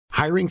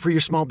Hiring for your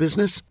small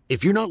business?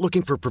 If you're not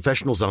looking for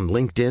professionals on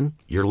LinkedIn,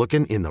 you're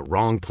looking in the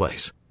wrong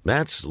place.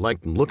 That's like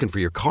looking for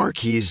your car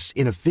keys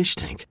in a fish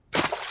tank.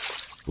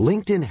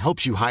 LinkedIn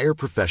helps you hire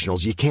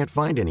professionals you can't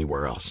find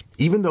anywhere else,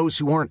 even those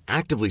who aren't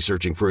actively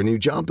searching for a new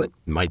job but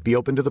might be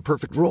open to the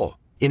perfect role.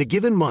 In a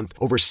given month,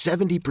 over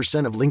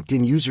 70% of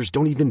LinkedIn users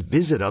don't even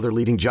visit other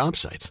leading job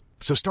sites.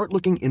 So start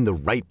looking in the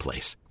right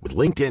place. With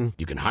LinkedIn,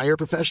 you can hire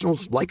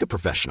professionals like a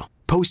professional.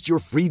 Post your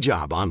free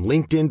job on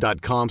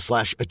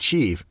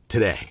linkedin.com/achieve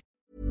today.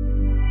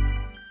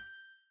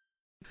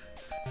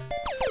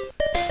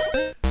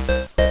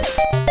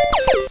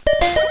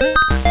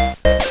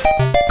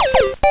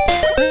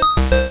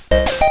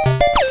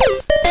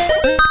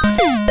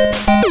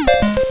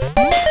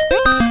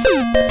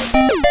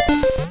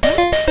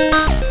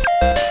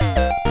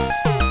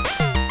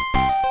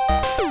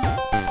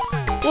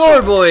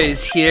 Lore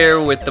Boys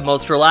here with the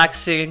most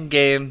relaxing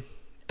game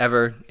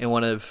ever, and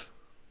one of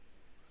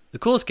the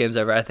coolest games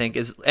ever, I think,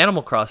 is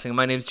Animal Crossing.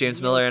 My name's James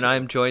Miller, and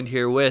I'm joined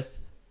here with...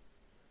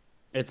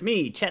 It's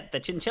me, Chet the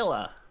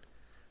Chinchilla.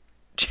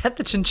 Chet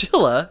the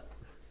Chinchilla?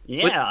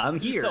 Yeah, I'm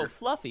here. He's so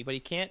fluffy, but he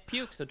can't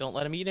puke, so don't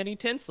let him eat any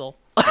tinsel.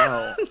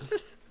 No.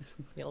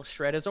 He'll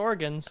shred his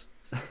organs.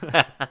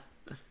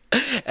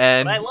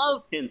 And But I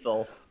love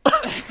tinsel.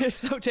 It's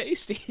so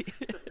tasty.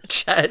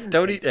 Chet,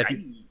 don't eat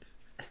any...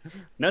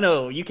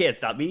 No, you can't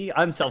stop me.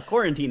 I'm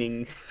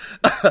self-quarantining.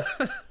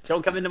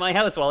 Don't come into my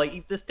house while I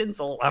eat this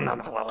tinsel. Oh,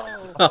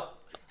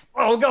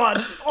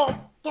 God. Oh,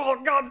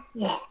 God.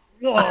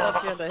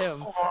 That's the end of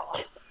him.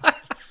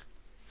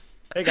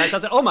 Hey, guys.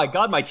 Oh, my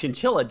God, my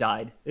chinchilla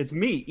died. It's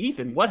me,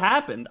 Ethan. What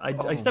happened?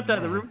 I stepped out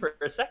of the room for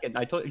a second.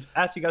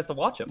 Asked you guys to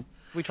watch him.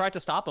 We tried to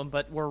stop him,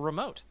 but we're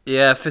remote.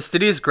 Yeah,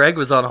 Fastidious Greg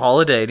was on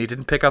holiday, and he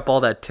didn't pick up all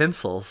that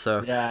tinsel,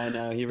 so... Yeah, I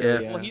know. He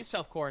really... Well, he's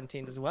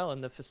self-quarantined as well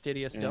in the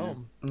fastidious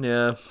dome.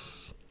 Yeah.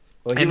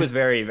 Well, he was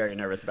very, very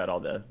nervous about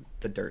all the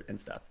dirt and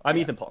stuff. I'm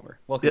Ethan Palmer.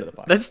 Welcome to the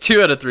podcast. That's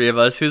 2 out of 3 of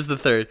us. Who's the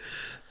third?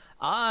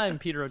 I'm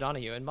Peter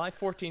O'Donoghue, and my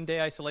 14-day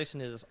isolation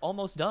is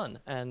almost done,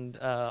 and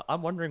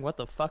I'm wondering what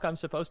the fuck I'm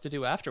supposed to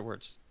do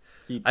afterwards.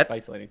 Keep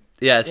isolating.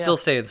 Yeah, still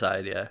stay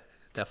inside, yeah.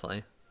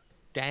 Definitely.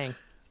 Dang.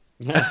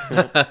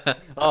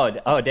 Oh,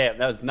 damn!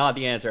 That was not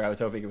the answer I was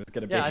hoping it was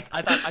going to be. Yeah,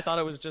 I thought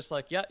it was just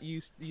like, yeah,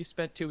 you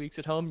spent 2 weeks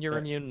at home, you're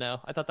immune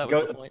now. I thought that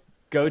was the point.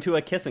 Go to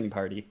a kissing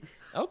party.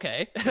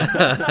 Okay.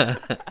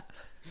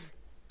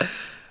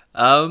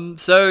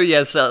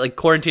 Like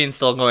quarantine's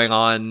still going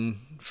on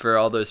for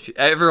all those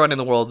people. Everyone in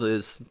the world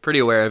is pretty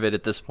aware of it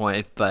at this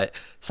point, but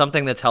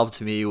something that's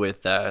helped me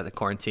with the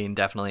quarantine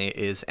definitely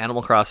is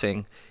Animal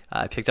Crossing.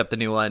 I picked up the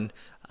new one.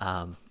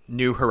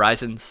 New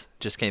Horizons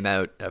just came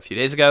out a few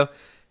days ago,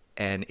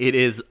 and it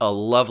is a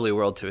lovely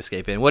world to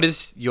escape in. What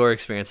is your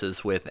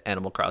experiences with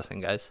Animal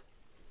Crossing, guys?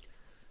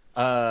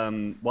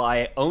 Well,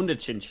 I owned a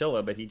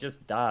chinchilla, but he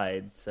just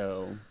died,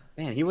 so...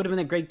 Man, he would have been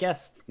a great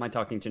guest, my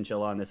talking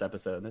chinchilla, on this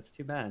episode. That's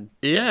too bad.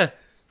 Yeah,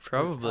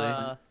 probably.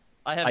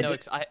 I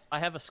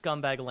have a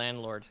scumbag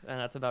landlord, and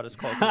that's about as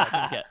close as I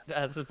can get.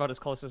 That's about as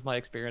close as my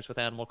experience with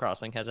Animal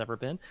Crossing has ever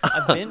been.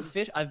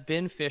 I've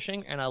been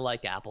fishing, and I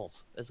like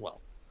apples as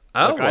well.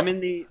 Oh, look, I'm in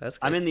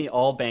the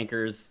all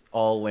bankers,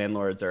 all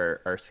landlords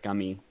are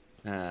scummy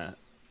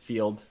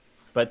field.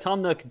 But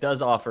Tom Nook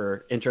does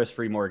offer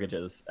interest-free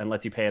mortgages and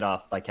lets you pay it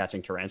off by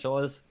catching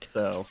tarantulas.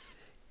 So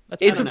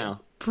it's a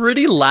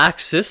pretty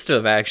lax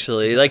system,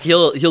 actually. Like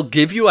he'll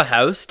give you a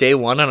house day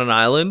one on an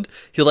island.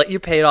 He'll let you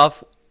pay it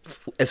off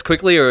as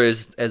quickly or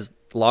as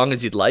long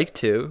as you'd like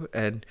to,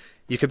 and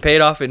you can pay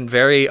it off in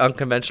very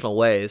unconventional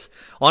ways.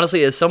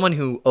 Honestly, as someone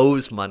who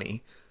owes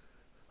money,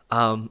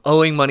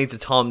 owing money to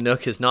Tom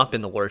Nook has not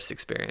been the worst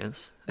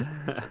experience.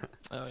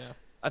 Oh yeah.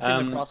 I've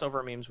seen the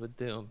crossover memes with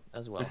Doom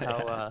as well.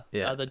 How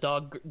the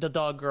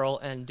dog girl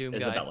and Doom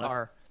Isabella. guy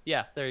are.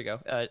 Yeah, there you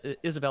go.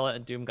 Isabella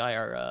and Doom guy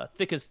are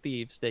thick as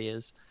thieves. They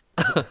is.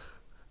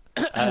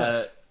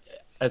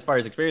 As far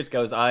as experience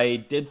goes, I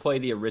did play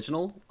the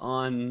original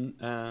on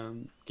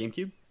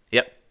GameCube.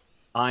 Yep.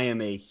 I am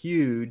a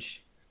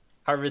huge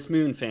Harvest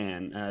Moon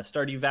fan,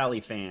 Stardew Valley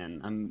fan.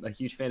 I'm a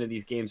huge fan of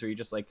these games where you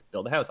just like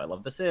build a house. I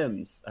love The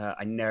Sims.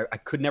 I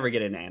could never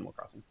get into Animal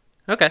Crossing.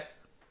 Okay.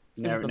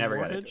 Never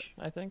got into it.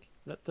 I think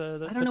that.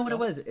 I don't know what it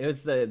was. It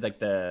was the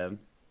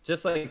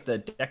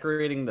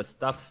decorating the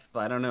stuff.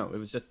 I don't know.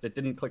 It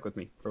didn't click with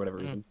me for whatever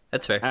reason.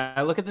 That's fair.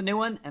 I look at the new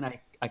one and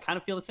I kind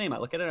of feel the same. I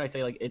look at it and I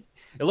say like it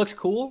looks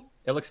cool.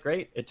 It looks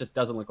great. It just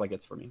doesn't look like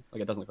it's for me.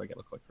 Like it doesn't look like it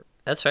looks like for me.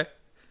 That's fair.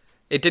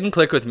 It didn't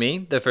click with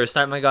me the first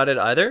time I got it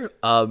either.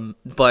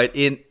 But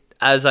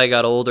as I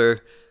got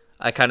older,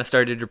 I kind of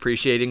started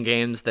appreciating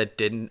games that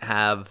didn't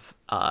have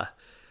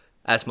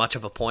as much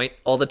of a point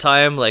all the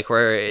time, like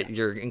where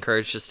you're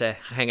encouraged just to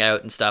hang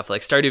out and stuff.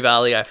 Like Stardew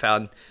Valley,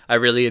 I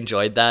really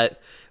enjoyed that.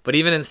 But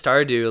even in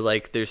Stardew,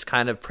 like there's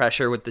kind of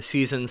pressure with the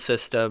season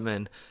system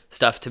and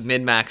stuff to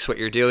min-max what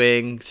you're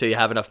doing so you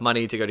have enough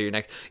money to go to your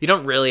next. You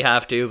don't really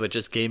have to, but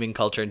just gaming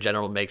culture in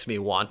general makes me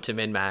want to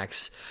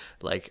min-max.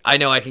 Like, I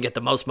know I can get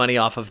the most money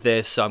off of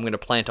this, so I'm going to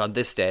plant on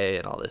this day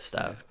and all this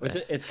stuff.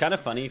 It's kind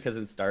of funny because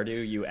in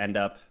Stardew, you end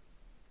up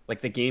like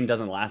the game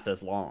doesn't last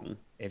as long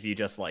if you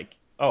just like,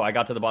 oh, I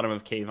got to the bottom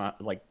of cave,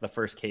 like the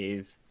first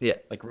cave, Yeah.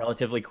 like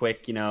relatively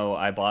quick. You know,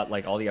 I bought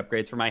like all the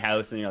upgrades for my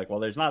house, and you're like,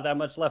 well, there's not that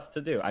much left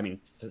to do. I mean,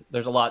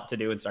 there's a lot to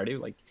do in Stardew,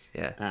 like,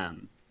 Yeah.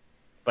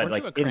 but Weren't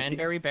like you a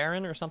cranberry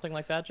baron or something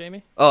like that,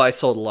 Jamie? Oh, I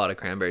sold a lot of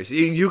cranberries.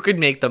 You could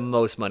make the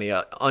most money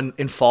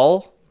in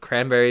fall.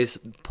 Cranberries,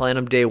 plant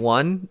them day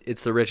one.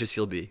 It's the richest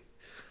you'll be.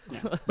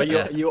 But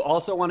you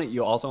also want to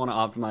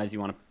optimize. You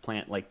want to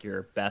plant like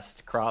your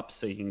best crops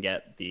so you can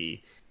get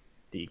the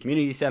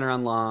community center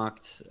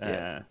unlocked.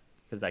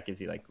 Because that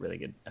gives you like really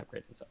good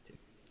upgrades and stuff too.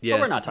 Yeah.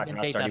 But we're not talking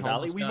about Date that Stardew Valley.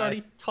 homeless We've guy.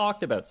 already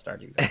talked about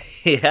Stardew Valley.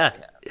 Yeah.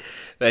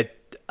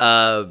 But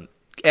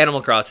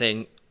Animal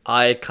Crossing,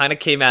 I kind of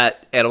came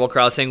at Animal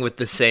Crossing with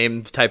the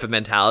same type of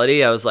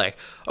mentality. I was like,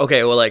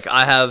 okay, well, like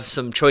I have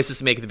some choices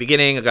to make at the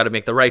beginning. I got to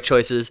make the right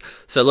choices.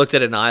 So I looked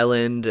at an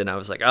island and I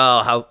was like,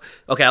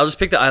 okay, I'll just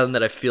pick the island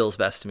that I feel is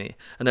best to me.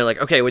 And they're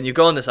like, okay, when you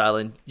go on this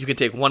island, you can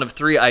take one of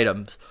 3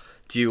 items.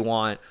 Do you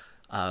want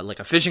like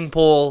a fishing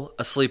pole,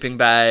 a sleeping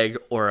bag,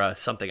 or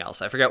something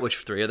else? I forget which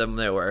 3 of them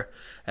there were.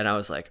 And I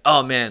was like,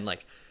 oh man,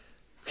 like,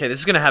 okay, this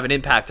is going to have an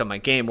impact on my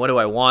game. What do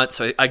I want?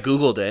 So I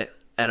Googled it.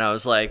 And I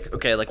was like,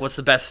 okay, like what's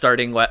the best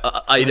starting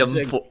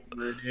item for?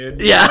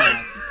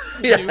 Yeah,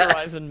 New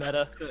Horizon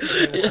meta.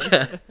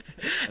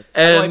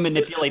 How do I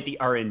manipulate the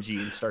RNG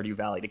in Stardew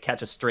Valley to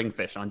catch a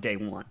stringfish on day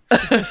 1?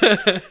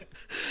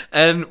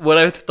 And what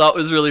I thought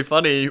was really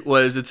funny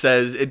was it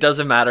says it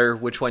doesn't matter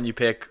which one you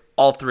pick.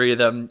 All 3 of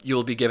them you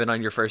will be given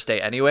on your first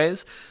day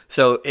anyways.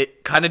 So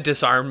it kind of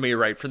disarmed me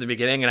right from the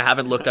beginning, and I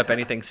haven't looked up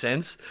anything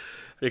since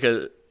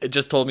because it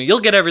just told me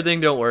you'll get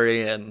everything, don't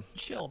worry. And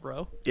Chill,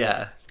 bro.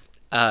 yeah.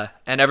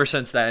 And ever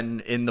since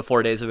then, in the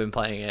 4 days I've been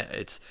playing it,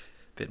 it's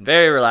been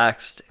very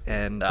relaxed.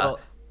 And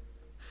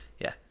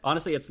yeah,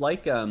 honestly, it's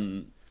like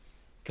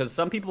because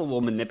some people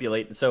will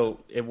manipulate. So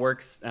it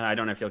works, and I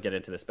don't know if you'll get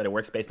into this, but it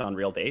works based on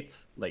real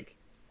dates, like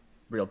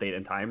real date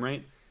and time,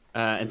 right?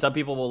 And some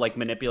people will like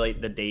manipulate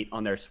the date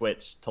on their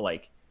Switch to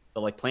like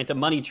they'll like plant a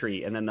money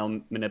tree, and then they'll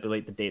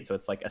manipulate the date so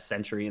it's like a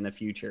century in the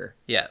future.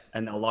 Yeah.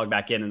 And they'll log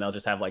back in, and they'll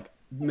just have like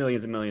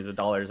millions and millions of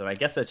dollars. And I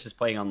guess that's just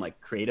playing on like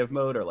creative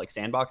mode or like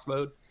sandbox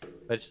mode.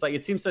 But it's just like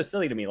it seems so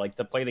silly to me, like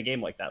to play the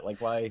game like that. Like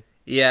why?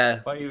 Yeah.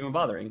 Why are you even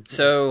bothering?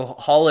 So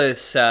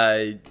Hollis,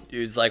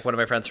 who's like one of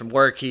my friends from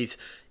work,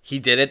 he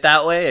did it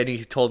that way, and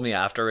he told me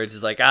afterwards,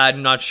 he's like,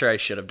 I'm not sure I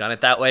should have done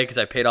it that way because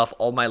I paid off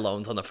all my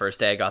loans on the first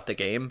day I got the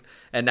game,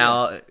 and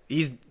now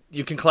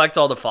you can collect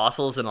all the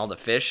fossils and all the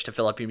fish to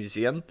fill up your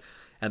museum,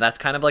 and that's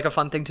kind of like a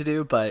fun thing to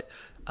do, but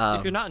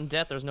If you're not in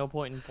debt, there's no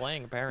point in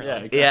playing,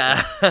 apparently. Yeah,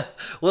 exactly. yeah.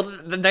 Well,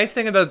 the nice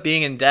thing about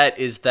being in debt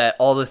is that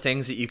all the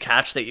things that you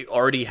catch that you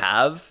already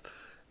have,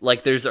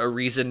 like there's a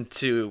reason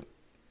to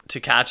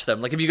catch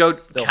them. Like if you go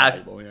Still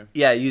catch, valuable,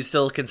 yeah, you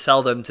still can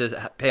sell them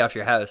to pay off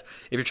your house.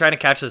 If you're trying to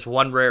catch this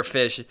one rare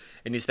fish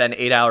and you spend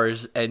 8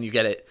 hours and you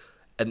get it,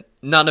 and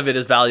none of it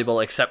is valuable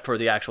except for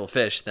the actual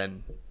fish,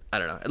 then I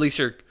don't know. At least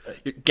you're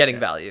getting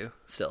value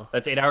still.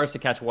 That's 8 hours to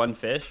catch one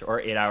fish, or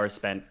 8 hours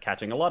spent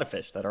catching a lot of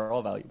fish that are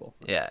all valuable.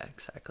 Yeah,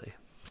 exactly.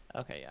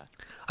 Okay, yeah.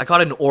 I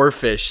caught an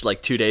oarfish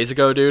like 2 days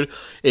ago, dude.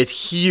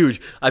 It's huge.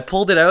 I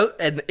pulled it out,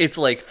 and it's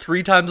like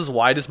 3 times as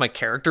wide as my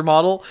character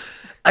model.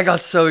 I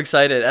got so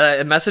excited. And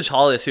I messaged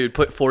Hollis, who had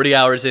put 40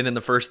 hours in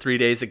the first 3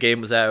 days the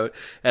game was out.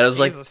 And I was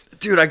Jesus. like,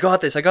 dude, I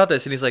got this.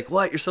 And he's like,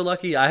 what? You're so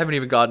lucky. I haven't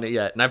even gotten it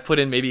yet. And I've put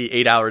in maybe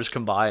 8 hours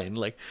combined.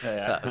 Like,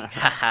 Yeah. So I was like,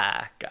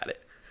 haha, got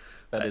it.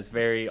 That is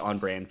very on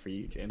brand for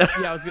you, James.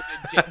 Yeah, I was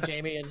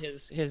Jamie and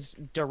his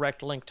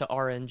direct link to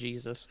RN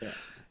Jesus.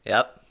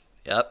 Yeah.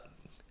 Yep.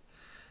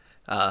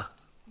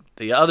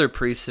 The other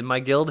priests in my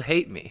guild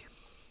hate me.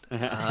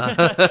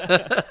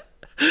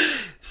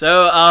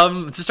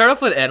 So, to start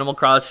off with Animal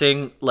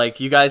Crossing, like,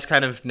 you guys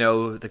kind of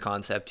know the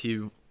concept.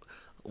 You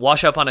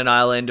wash up on an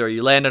island, or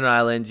you land on an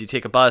island, you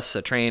take a bus,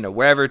 a train, or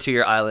wherever to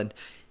your island,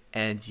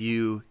 and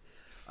you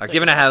are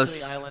given a house.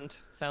 To the island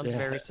sounds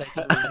very safe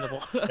and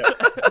reasonable.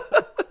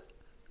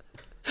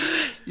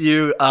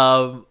 You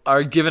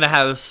are given a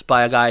house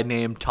by a guy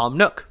named Tom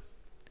Nook.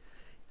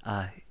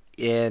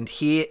 And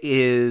he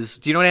is...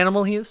 Do you know what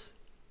animal he is?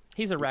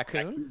 He's a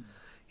raccoon.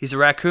 He's a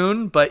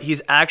raccoon, but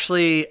he's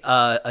actually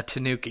a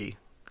tanuki.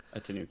 A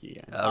tanuki,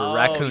 yeah. A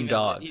raccoon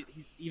dog. He's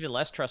even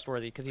less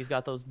trustworthy because he's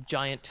got those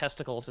giant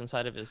testicles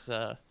inside of his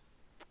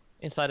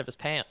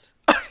pants.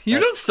 You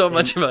know so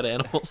much about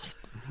animals.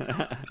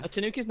 A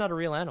tanuki's not a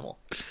real animal.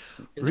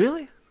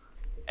 Really?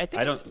 I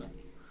think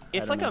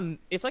it's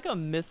like a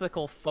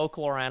mythical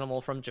folklore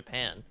animal from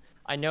Japan.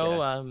 I know.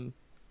 Yeah.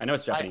 I know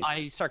it's Japanese.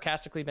 I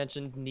sarcastically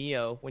mentioned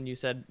Neo when you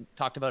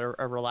talked about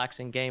a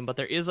relaxing game, but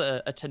there is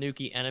a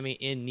tanuki enemy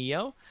in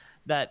Neo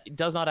that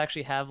does not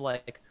actually have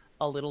like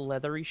a little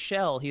leathery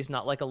shell. He's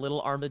not like a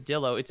little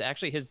armadillo. It's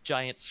actually his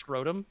giant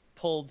scrotum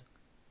pulled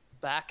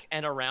back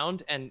and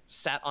around and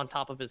sat on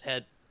top of his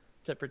head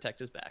to protect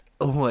his back.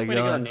 Oh my Way to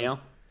go, god. Neil.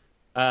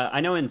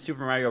 I know in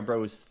Super Mario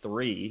Bros.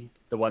 3,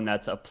 the one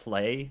that's a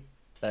play,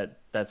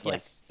 that's like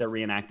Yes. they're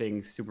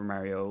reenacting Super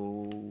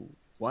Mario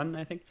 1,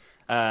 I think.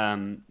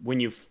 When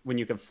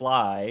you can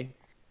fly,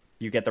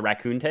 you get the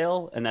raccoon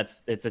tail, and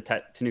it's a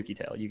tanuki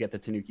tail. You get the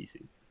tanuki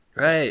seed.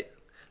 Right.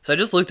 So I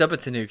just looked up a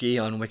tanuki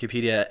on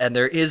Wikipedia, and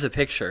there is a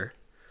picture,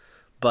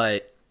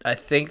 but I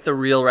think the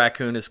real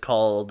raccoon is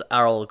called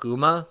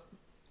Aralguma.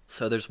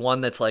 So there's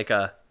one that's like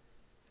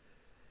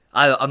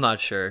I'm not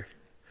sure.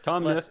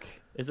 Tom Nook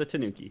is a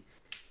tanuki.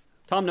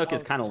 Tom Nook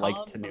is kind of like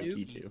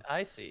tanuki too.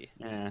 I see.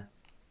 Yeah.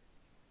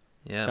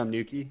 Yeah.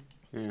 Tanuki.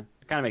 Yeah.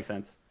 It kind of makes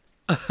sense.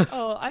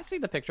 Oh, I see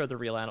the picture of the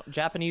real animal.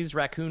 Japanese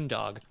raccoon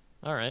dog.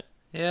 All right.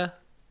 Yeah.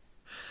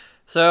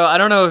 So I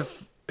don't know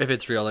if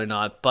it's real or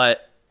not,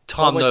 but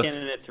Tom Nook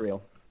it's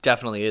real.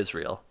 definitely is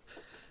real.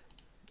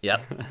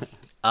 Yep.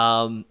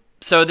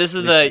 So this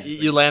is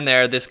you land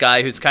there, this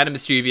guy who's kind of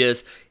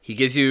mischievous. He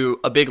gives you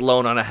a big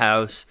loan on a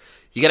house.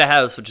 You get a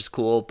house, which is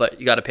cool, but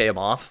you got to pay him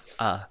off.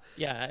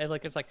 Yeah,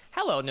 it's like,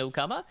 hello,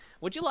 newcomer.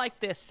 Would you like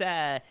this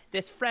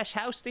fresh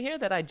house to here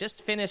that I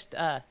just finished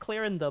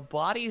clearing the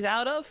bodies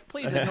out of?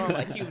 Please ignore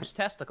my huge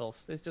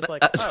testicles. It's just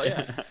like, oh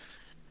yeah.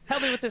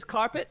 Help me with this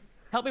carpet.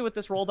 Help me with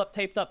this rolled up,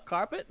 taped up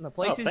carpet, and the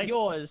place is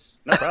yours.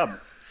 No problem.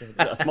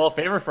 A small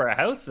favor for a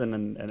house and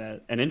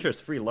an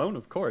interest-free loan,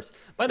 of course.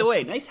 By the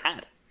way, nice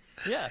hat.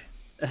 Yeah.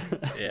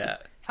 Yeah.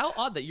 How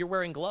odd that you're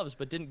wearing gloves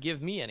but didn't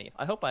give me any.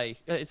 I hope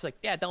it's like,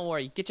 yeah, don't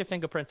worry. Get your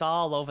fingerprints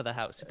all over the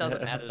house. It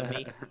doesn't matter to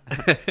me.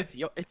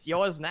 It's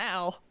yours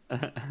now.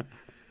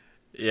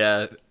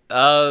 Yeah.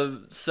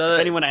 So if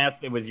anyone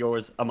asked, it was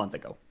yours a month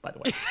ago, by the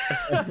way.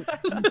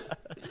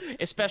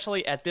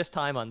 Especially at this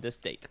time on this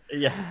date.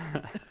 Yeah.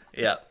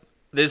 Yeah.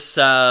 This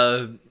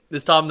Tom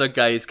Nook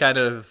guy is kind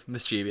of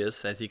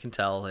mischievous, as you can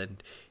tell,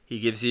 and he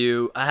gives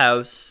you a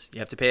house. You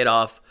have to pay it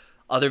off.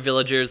 Other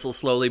villagers will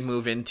slowly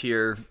move into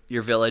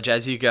your village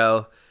as you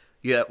go.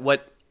 You get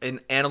what in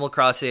Animal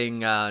Crossing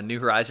New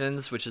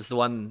Horizons, which is the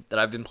one that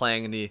I've been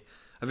playing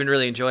I've been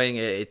really enjoying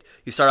it.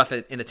 You start off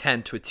in a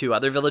tent with 2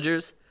 other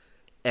villagers,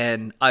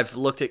 and I've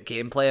looked at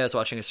gameplay. I was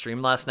watching a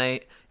stream last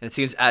night, and it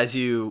seems as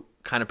you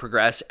kind of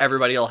progress,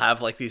 everybody will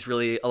have like these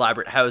really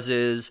elaborate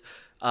houses.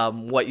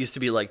 What used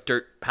to be like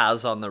dirt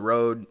paths on the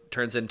road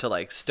turns into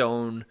like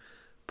stone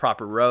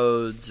proper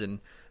roads, and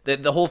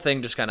the whole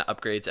thing just kind of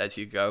upgrades as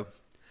you go.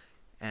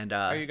 And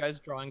are you guys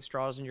drawing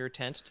straws in your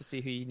tent to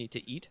see who you need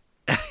to eat?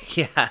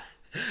 Yeah.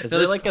 Is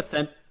there like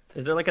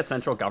a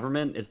central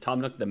government? Is Tom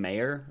Nook the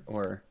mayor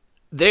or?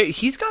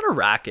 He's got a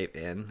racket,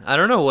 man. I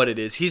don't know what it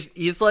is.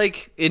 He's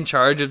like in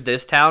charge of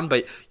this town,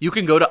 but you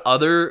can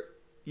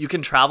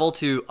travel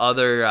to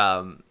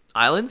other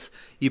islands.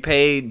 You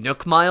pay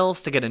Nook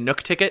miles to get a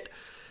Nook ticket.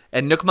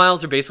 And Nook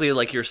miles are basically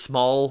like your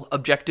small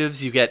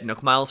objectives you get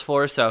Nook miles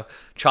for. So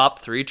chop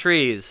 3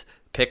 trees,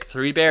 pick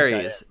 3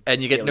 berries,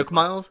 and you get Nook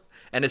miles.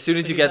 And as soon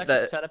as you get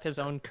that, set up his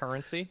own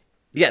currency.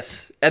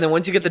 Yes, and then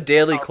once you get the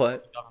daily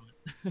quest,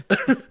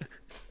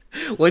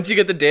 once you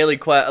get the daily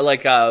quest,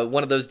 like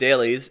one of those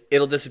dailies,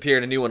 it'll disappear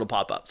and a new one will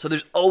pop up. So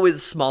there's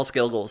always small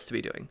scale goals to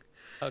be doing.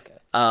 Okay.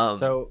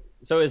 So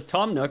is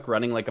Tom Nook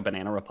running like a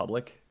banana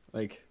republic?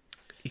 Like,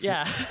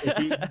 yeah, is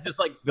he just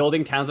like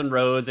building towns and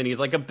roads, and he's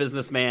like a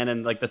businessman,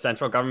 and like the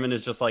central government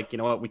is just like, you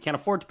know what, we can't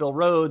afford to build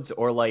roads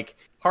or like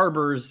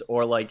harbors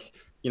or like,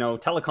 you know,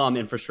 telecom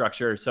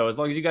infrastructure. So as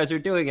long as you guys are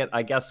doing it,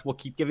 I guess we'll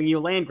keep giving you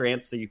land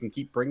grants so you can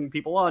keep bringing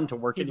people on to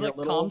work in your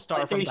little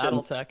Comstar from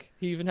BattleTech.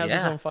 He even has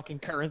his own fucking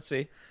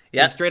currency.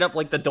 Yeah, straight up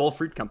like the Dole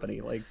Fruit Company.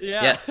 Like,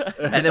 yeah.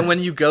 And then when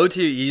you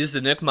use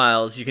the Nook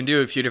miles, you can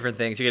do a few different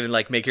things. You can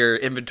like make your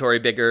inventory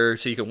bigger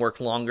so you can work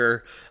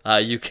longer.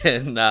 You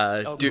can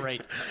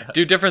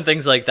do different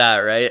things like that,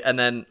 right? And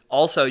then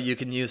also you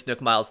can use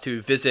Nook miles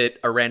to visit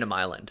a random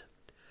island.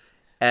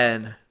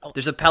 And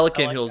there's a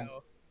pelican who'll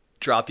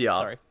drop you off.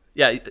 Sorry.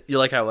 Yeah, you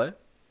like how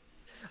what?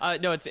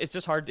 No, it's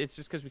just hard. It's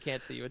just because we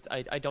can't see you.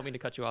 I don't mean to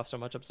cut you off so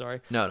much. I'm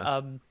sorry.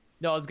 No.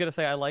 No, I was gonna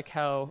say I like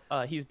how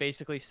he's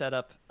basically set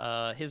up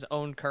his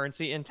own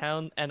currency in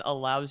town and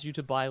allows you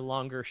to buy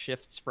longer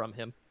shifts from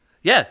him.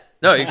 Yeah.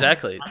 No,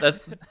 exactly.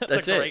 That's a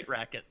it. great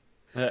racket.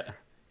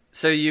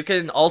 So you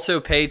can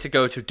also pay to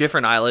go to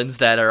different islands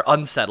that are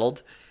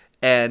unsettled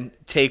and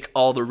take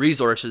all the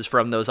resources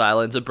from those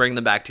islands and bring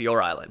them back to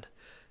your island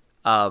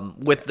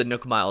with the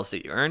Nook miles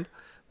that you earn.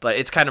 But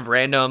it's kind of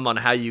random on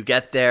how you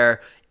get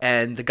there,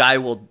 and the guy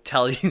will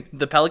tell you,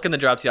 the pelican that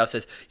drops you off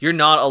says, you're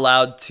not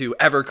allowed to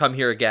ever come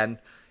here again,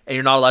 and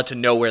you're not allowed to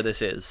know where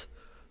this is.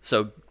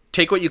 So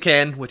take what you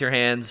can with your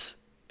hands,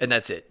 and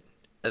that's it.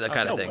 And that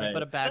kind of thing.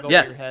 Put a bag over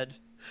your head.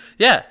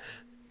 Yeah.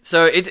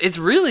 So it's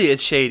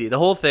shady. The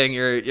whole thing,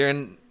 you're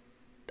in,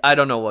 I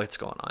don't know what's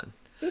going on.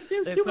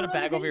 They put a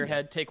bag over your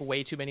head, take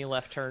way too many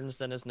left turns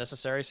than is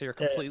necessary, so you're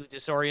completely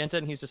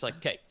disoriented, and he's just like,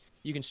 okay.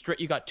 You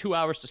got 2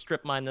 hours to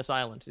strip mine this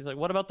island. He's like,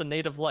 what about the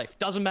native life?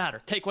 Doesn't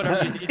matter. Take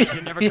whatever you need.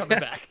 You're never coming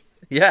back.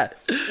 Yeah.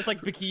 It's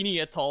like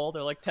Bikini Atoll.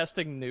 They're like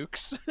testing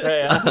nukes.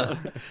 Yeah.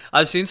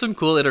 I've seen some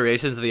cool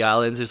iterations of the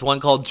islands. There's one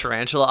called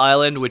Tarantula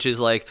Island, which is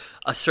like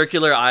a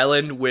circular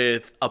island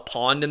with a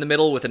pond in the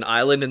middle with an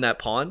island in that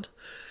pond.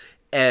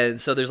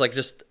 And so there's like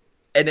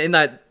and in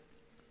that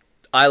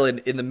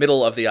island, in the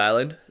middle of the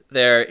island,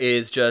 there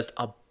is just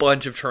a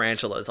bunch of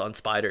tarantulas on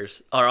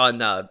flowers.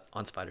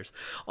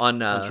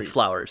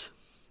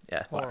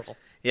 Yeah. Horrible.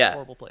 Yeah.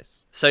 Horrible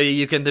place. So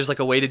you can, there's like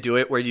a way to do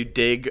it where you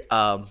dig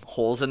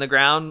holes in the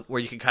ground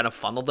where you can kind of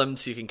funnel them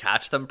so you can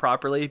catch them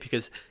properly,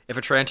 because if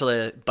a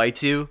tarantula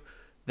bites you,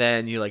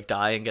 then you like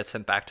die and get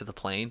sent back to the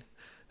plane.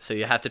 So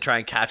you have to try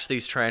and catch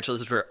these tarantulas,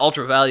 which are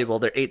ultra valuable.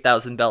 They're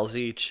 8,000 bells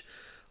each,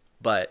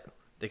 but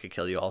they could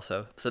kill you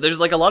also. So there's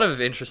like a lot of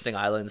interesting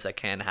islands that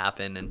can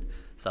happen and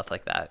stuff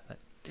like that. But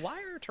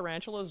Why are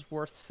tarantulas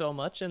worth so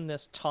much in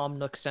this Tom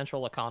Nook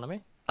central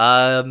economy?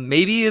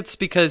 maybe it's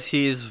because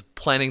he's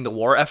planning the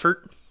war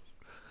effort.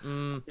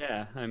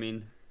 Yeah, I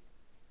mean,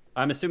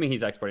 I'm assuming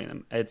he's exporting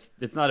them. It's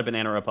not a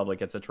banana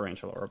republic; it's a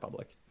tarantula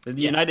republic. The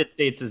United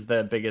States is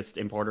the biggest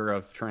importer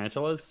of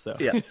tarantulas, so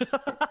Yeah.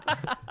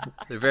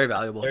 They're very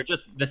valuable. they're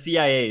just the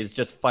CIA is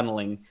just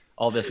funneling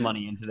all this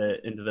money into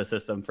the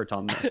system for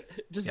Tom Nook.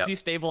 Just Yep.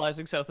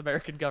 destabilizing South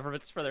American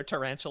governments for their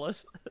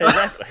tarantulas.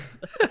 Exactly.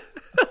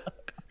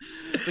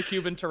 The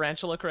Cuban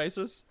tarantula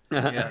crisis.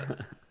 Yeah.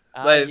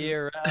 Ah, But-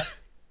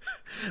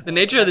 The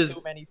nature of this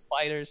Too many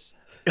spiders.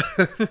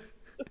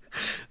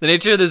 The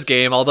nature of this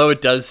game, although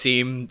it does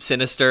seem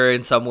sinister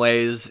in some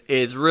ways,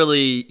 is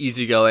really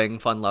easygoing,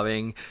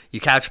 fun-loving. You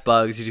catch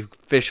bugs, you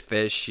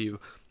fish, you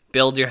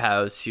build your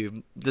house,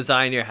 you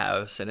design your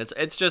house, and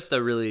it's just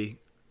a really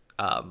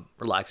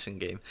relaxing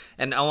game.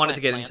 And I wanted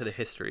to get into the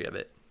history of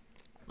it.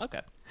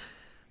 Okay.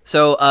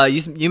 So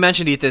you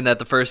mentioned, Ethan, that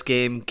the first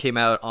game came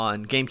out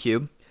on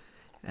GameCube,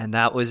 and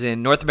that was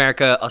in North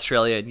America,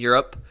 Australia, and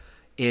Europe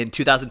in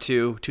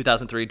 2002,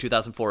 2003,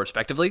 2004,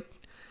 respectively.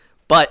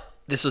 But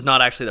this was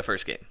not actually the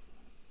first game.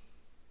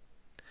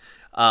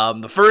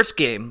 The first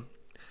game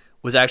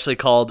was actually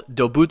called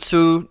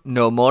Dobutsu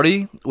no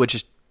Mori, which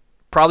is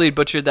probably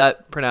butchered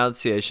that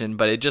pronunciation,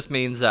 but it just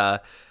means, I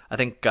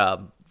think,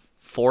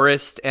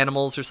 forest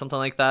animals or something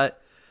like that.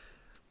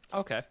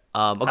 Okay.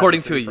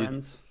 According to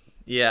Friends.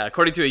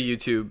 according to a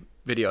YouTube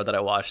video that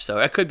I watched, so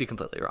I could be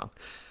completely wrong.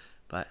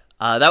 But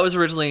that was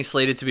originally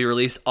slated to be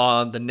released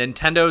on the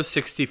Nintendo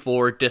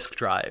 64 disk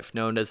drive,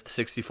 known as the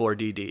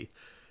 64DD.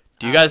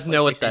 Do you guys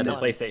know what that The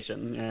is?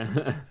 PlayStation.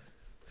 Yeah.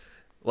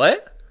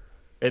 What?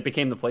 It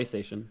became the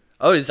PlayStation.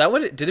 Oh, is that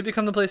what it did? It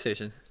become the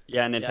PlayStation?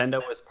 Yeah,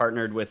 Nintendo was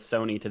partnered with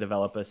Sony to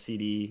develop a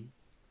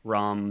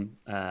CD-ROM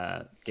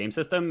game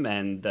system,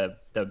 and the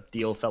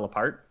deal fell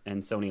apart,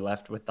 and Sony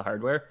left with the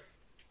hardware,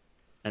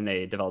 and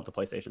they developed a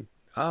PlayStation.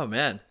 Oh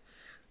man.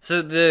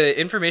 So the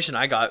information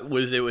I got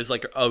was it was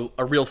like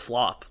a real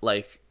flop.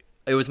 Like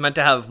it was meant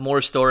to have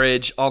more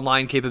storage,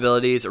 online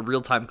capabilities, a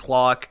real-time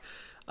clock.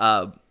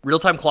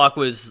 Real-time clock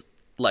was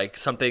like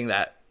something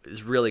that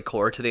is really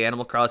core to the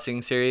Animal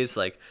Crossing series.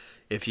 Like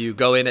if you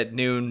go in at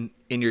noon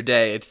in your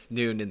day, it's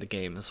noon in the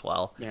game as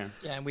well. Yeah.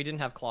 Yeah, and we didn't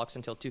have clocks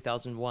until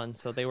 2001,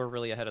 so they were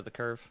really ahead of the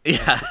curve.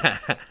 Yeah.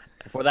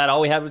 Before that, all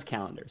we had was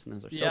calendars, and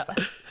those are so Yeah.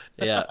 fast.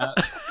 Yeah.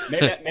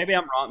 Maybe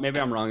I'm wrong. Maybe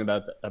I'm wrong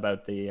about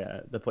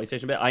the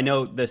PlayStation bit. I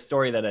know the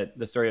story of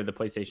the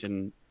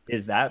PlayStation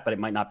is that, but it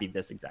might not be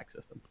this exact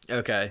system.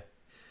 Okay.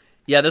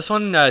 Yeah, this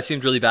one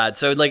seemed really bad.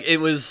 So, like, it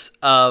was,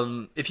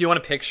 if you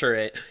want to picture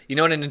it, you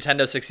know what a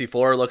Nintendo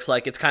 64 looks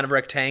like? It's kind of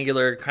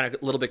rectangular, kind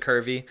of a little bit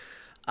curvy.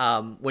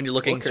 When you're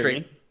looking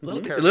straight...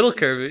 Little A curvy. little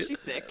curvy. She's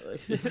thick.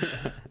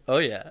 Oh,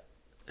 yeah.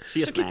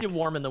 She a She'll keep snack. you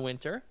warm in the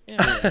winter.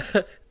 Yeah.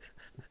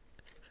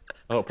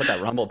 Oh, put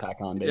that rumble pack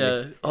on, baby.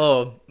 Yeah.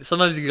 Oh,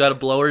 sometimes you got to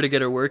blow her to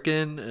get her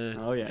working.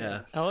 Oh,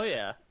 yeah. Oh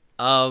yeah.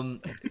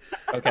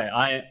 Okay,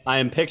 I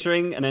am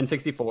picturing an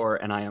N64,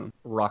 and I am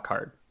rock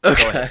hard.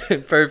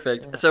 Okay,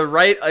 perfect. So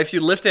if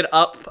you lifted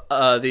up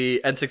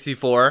the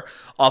N64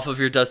 off of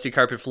your dusty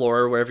carpet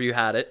floor or wherever you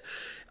had it,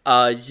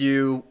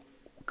 you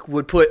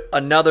would put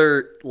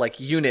another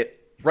like unit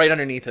right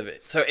underneath of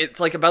it. So it's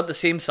like about the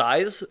same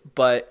size,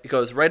 but it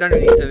goes right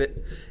underneath of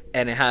it,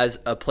 and it has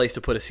a place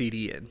to put a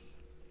CD in.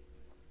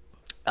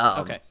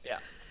 Okay. Yeah.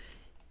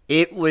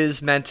 It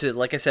was meant to,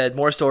 like I said,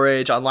 more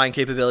storage, online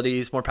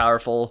capabilities, more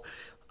powerful,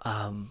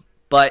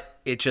 but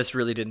it just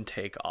really didn't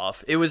take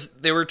off.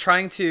 They were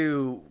trying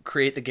to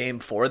create the game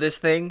for this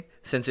thing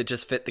since it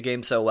just fit the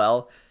game so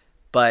well,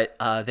 but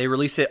they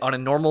released it on a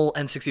normal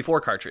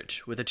N64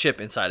 cartridge with a chip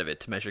inside of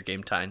it to measure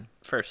game time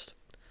first.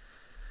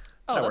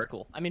 Oh, That that's worked.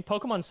 cool. I mean,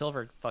 Pokemon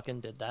Silver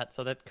fucking did that,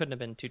 so that couldn't have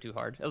been too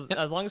hard.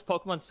 As long as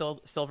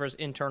Pokemon Silver's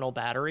internal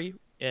battery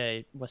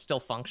was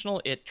still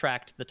functional, it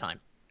tracked the time.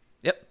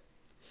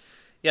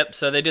 Yep,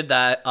 so they did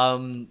that.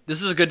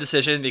 This was a good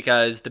decision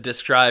because the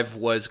disk drive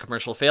was a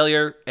commercial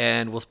failure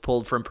and was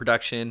pulled from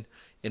production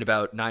in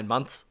about 9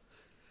 months.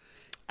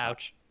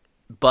 Ouch.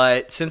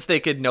 But since they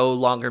could no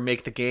longer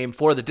make the game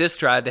for the disk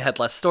drive, they had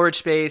less storage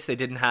space, they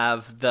didn't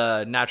have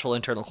the natural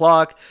internal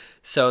clock,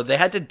 so they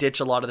had to ditch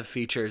a lot of the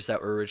features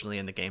that were originally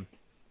in the game.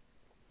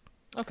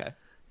 Okay.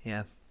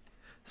 Yeah.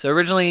 So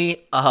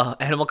originally,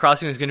 Animal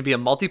Crossing was going to be a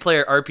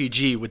multiplayer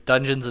RPG with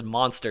dungeons and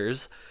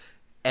monsters,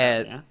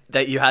 and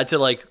that you had to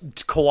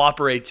like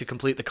cooperate to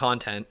complete the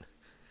content.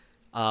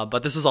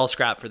 But this is all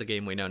scrapped for the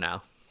game we know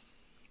now.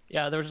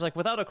 Yeah, they were just like,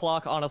 without a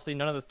clock, honestly,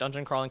 none of this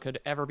dungeon crawling could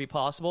ever be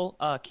possible.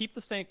 Keep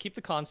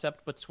the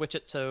concept, but switch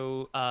it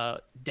to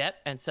debt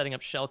and setting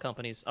up shell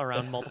companies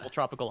around multiple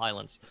tropical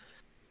islands.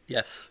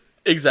 Yes.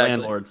 Exactly.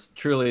 Landlords,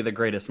 truly the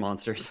greatest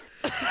monsters.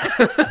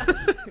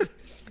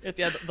 At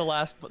the end, the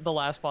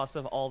last boss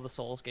of all the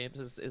Souls games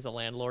is a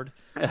landlord.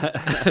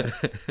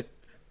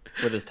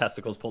 With his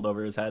testicles pulled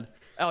over his head.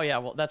 Oh yeah,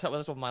 well that's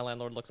what my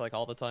landlord looks like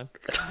all the time.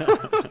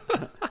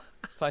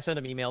 So I send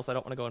him emails. I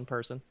don't want to go in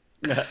person.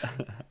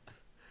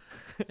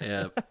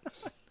 Yeah.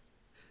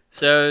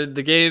 So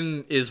the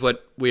game is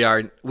what we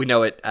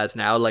know it as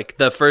now. Like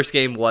the first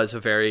game was a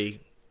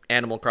very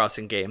Animal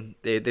Crossing game.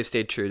 They've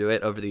stayed true to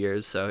it over the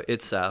years. So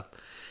it's a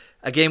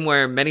game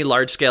where many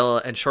large scale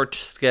and short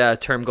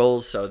term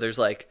goals. So there's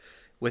like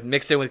with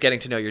mixed in with getting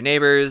to know your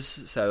neighbors.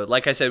 So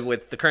like I said,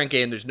 with the current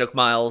game, there's Nook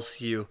Miles.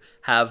 You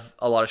have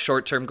a lot of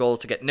short term goals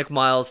to get Nook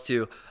Miles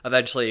to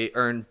eventually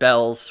earn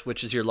bells,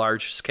 which is your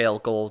large scale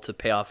goal to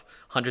pay off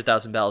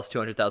 100,000 bells,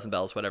 200,000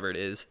 bells, whatever it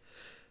is.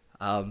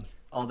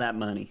 All that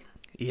money.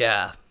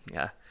 Yeah.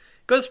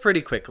 Goes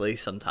pretty quickly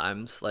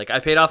sometimes. Like I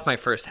paid off my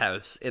first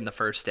house in the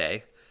first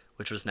day,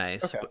 which was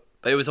nice, Okay.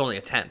 but it was only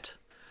a tent.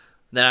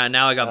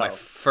 Now I got my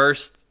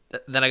first.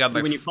 Then I got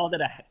my. When you called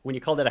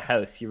it a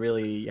house, you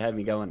had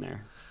me going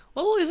there.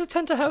 Well, is a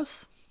tent a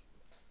house?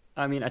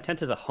 I mean, a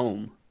tent is a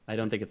home. I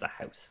don't think it's a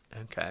house.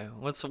 Okay.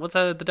 What's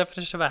the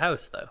definition of a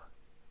house though?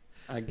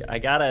 I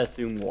gotta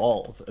assume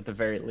walls at the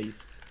very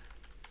least.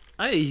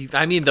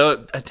 I mean,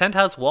 though a tent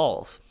has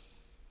walls.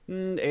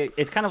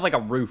 It's kind of like a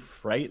roof,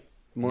 right?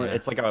 More. Yeah.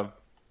 It's like a.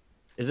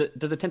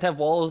 Does a tent have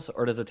walls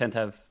or does a tent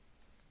have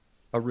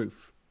a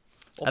roof?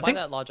 Well, I by think-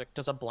 that logic,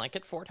 does a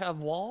blanket fort have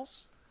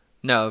walls?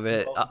 No,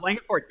 but Well,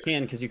 blanket fort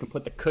can because you can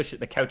put the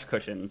couch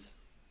cushions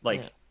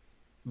Yeah.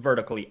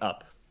 vertically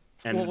up,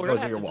 and Well, we're those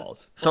gonna are your have to-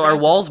 walls. so We're are gonna have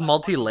to walls decide what's a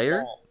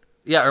multi-layered? wall.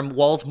 Yeah, are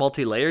walls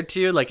multi-layered to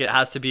you? Like it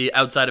has to be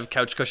outside of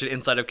couch cushion,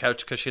 inside of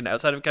couch cushion,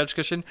 outside of couch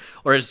cushion,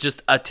 or it's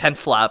just a tent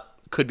flap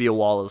could be a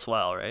wall as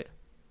well, right?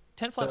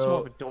 Tent flap's So- more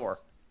of a door.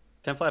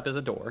 Tent flap is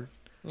a door.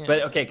 Yeah.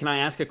 But okay, can I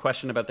ask a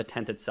question about the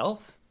tent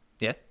itself?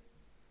 Yeah.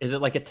 Is it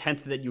like a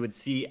tent that you would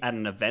see at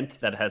an event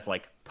that has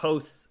like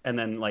posts and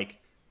then like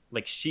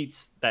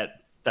sheets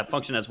that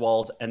function as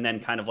walls and then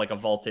kind of like a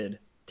vaulted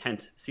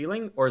tent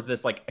ceiling, or is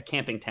this like a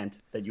camping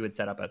tent that you would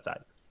set up outside?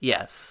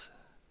 Yes.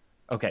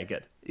 Okay,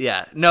 good.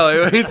 Yeah. No,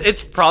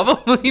 it's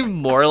probably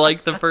more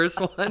like the first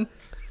one.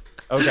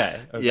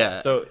 Okay.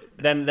 Yeah. So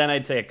then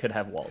I'd say it could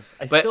have walls.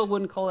 I But- still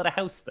wouldn't call it a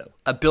house though.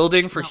 A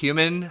building for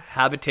human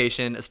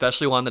habitation,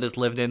 especially one that is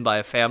lived in by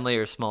a family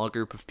or small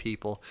group of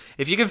people.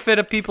 If you can fit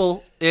a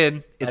people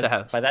in, it's a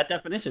house. By that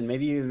definition,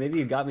 maybe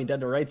you got me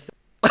dead to rights.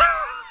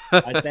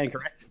 I stand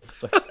corrected.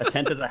 A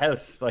tent is a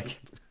house. Like,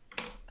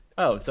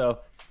 oh, so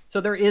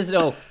there is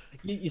no.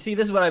 You see,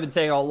 this is what I've been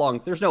saying all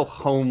along. There's no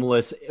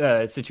homeless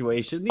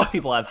situation. These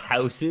people have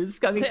houses.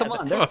 I mean, come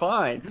on, they're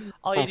fine.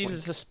 All you need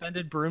is a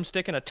suspended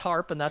broomstick and a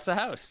tarp, and that's a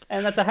house.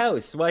 And that's a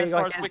house. Why As you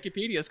far got as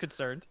Wikipedia is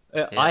concerned.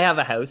 I have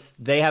a house.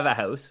 They have a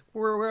house.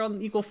 We're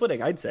on equal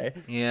footing, I'd say.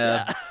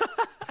 Yeah.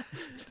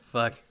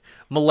 Fuck.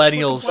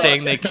 Millennials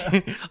saying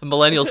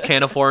millennials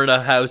can't afford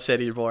a house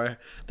anymore.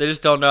 They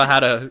just don't know how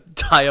to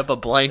tie up a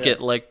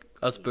blanket like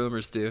us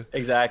boomers do.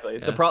 Exactly.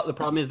 The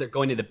problem is they're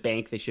going to the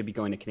bank. They should be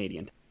going to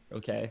Canadian.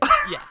 Okay.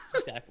 Yeah,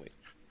 exactly.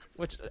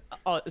 Which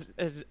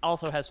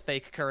also has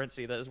fake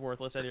currency that is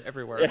worthless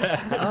everywhere else.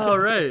 Oh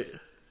right.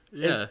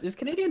 Yeah. Is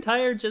Canadian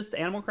Tire just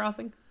Animal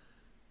Crossing?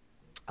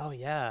 Oh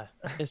yeah.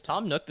 Is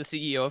Tom Nook the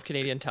CEO of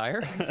Canadian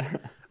Tire?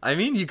 I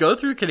mean, you go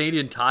through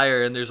Canadian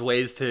Tire and there's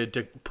ways to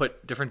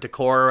put different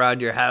decor around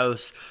your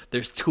house.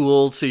 There's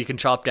tools so you can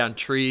chop down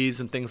trees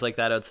and things like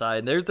that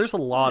outside. There's a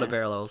lot of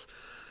parallels.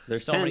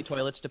 There's So many tents.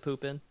 toilets to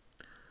poop in.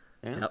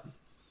 Yeah. Yep.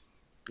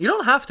 You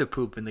don't have to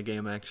poop in the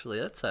game actually.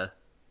 That's a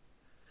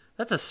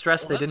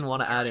stress they didn't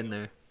want to add in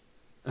there.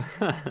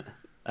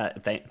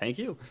 Thank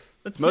you.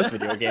 That's most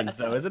video games,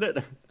 though, isn't it?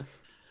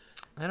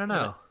 I don't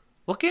know.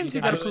 What games you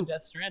You can gotta go to poop?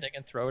 Death Stranding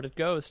and throw it at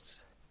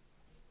ghosts.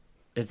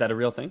 Is that a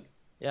real thing?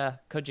 Yeah,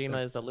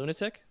 Kojima is a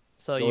lunatic,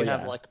 so Oh, you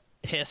have yeah. like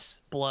piss,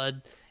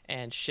 blood,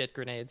 and shit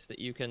grenades that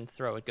you can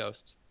throw at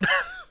ghosts.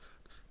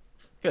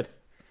 Good.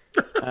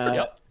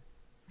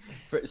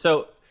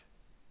 So,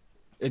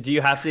 do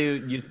you have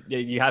to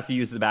you have to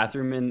use the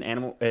bathroom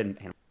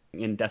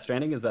in Death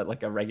Stranding? Is that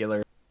like a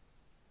regular?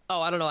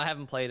 Oh, I don't know. I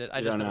haven't played it.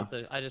 I just don't know,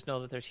 know. I just know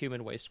that there's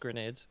human waste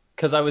grenades.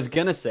 Because I was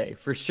gonna say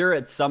for sure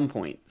at some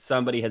point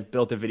somebody has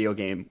built a video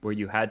game where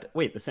you had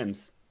The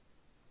Sims.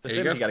 The There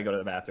you Sims, go. you got to go to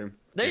the bathroom.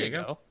 There There you you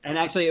go. go. And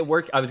actually, it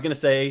worked. I was gonna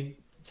say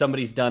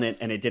somebody's done it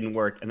and it didn't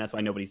work, and that's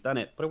why nobody's done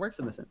it. But it works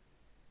in the Sims.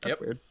 That's Yep.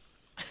 weird.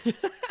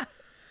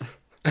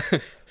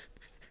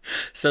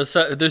 So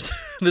there's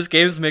this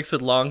game's mixed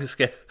with long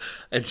scale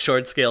and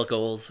short scale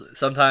goals.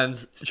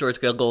 Sometimes short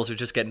scale goals are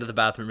just getting to the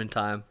bathroom in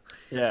time.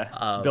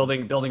 Yeah.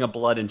 Building a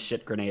blood and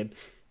shit grenade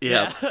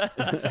Yeah.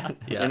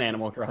 in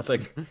Animal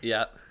Crossing.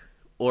 Yeah.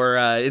 Or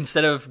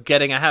instead of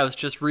getting a house,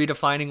 just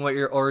redefining what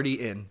you're already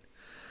in.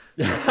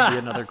 That could be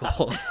another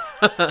goal.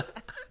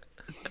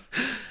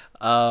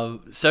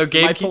 So My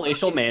GameCube,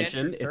 palatial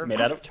mansion is made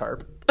out of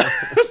tarp.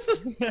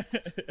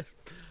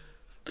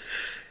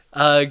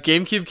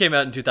 GameCube came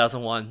out in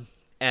 2001,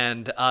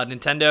 and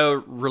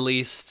Nintendo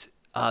released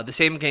the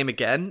same game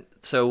again.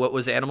 So what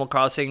was Animal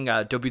Crossing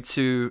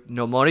Dobutsu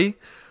no Mori,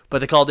 but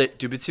they called it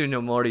Dobutsu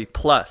no Mori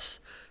Plus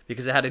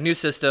because it had a new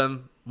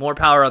system, more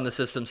power on the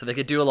system, so they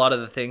could do a lot of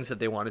the things that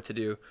they wanted to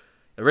do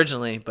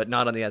originally, but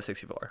not on the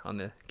N64, on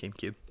the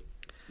GameCube.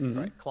 Mm-hmm.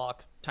 Right,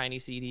 clock, tiny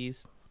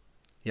CDs.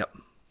 Yep.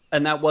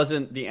 And that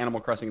wasn't the Animal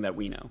Crossing that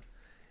we know.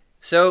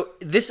 So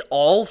this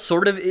all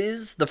sort of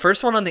is. The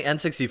first one on the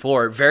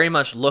N64 very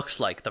much looks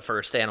like the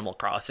first Animal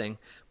Crossing,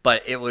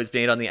 but it was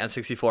made on the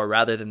N64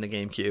 rather than the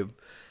GameCube.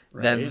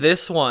 Right. Then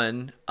this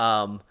one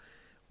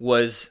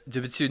was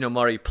Dobutsu no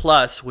Mori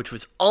Plus, which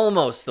was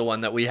almost the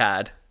one that we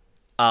had,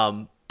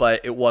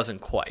 but it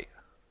wasn't quite.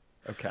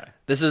 Okay.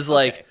 This is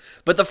like,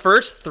 but the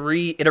first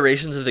 3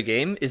 iterations of the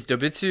game is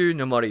Dobutsu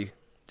no Mori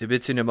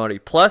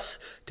Plus,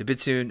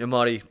 Dobutsu no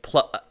Mori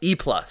E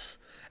Plus.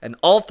 And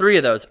all 3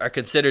 of those are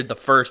considered the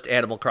first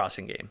Animal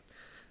Crossing game.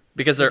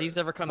 Because these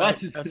never come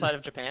out outside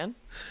of Japan?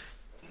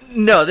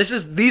 No,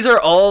 these are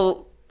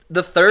all,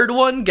 the third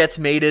one gets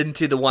made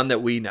into the one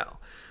that we know.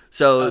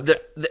 So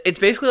it's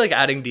basically like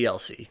adding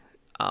DLC.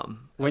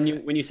 When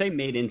you say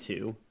made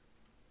into,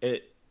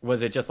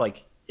 was it just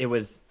like it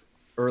was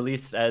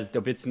released as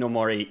Dobutsu no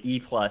Mori E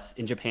Plus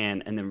in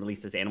Japan and then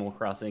released as Animal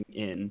Crossing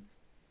in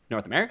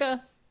North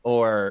America?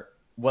 Or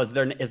is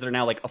there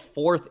now like a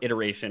 4th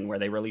iteration where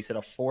they release it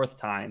a 4th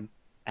time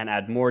and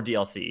add more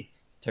DLC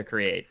to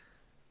create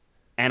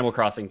Animal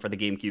Crossing for the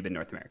GameCube in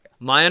North America?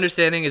 My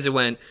understanding is it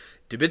went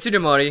Dobutsu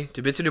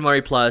no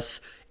Mori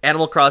Plus,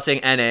 Animal Crossing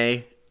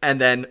NA, and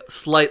then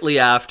slightly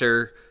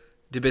after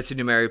Dobutsu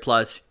no Mori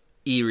Plus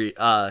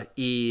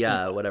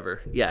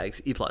whatever. Yeah,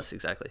 E Plus,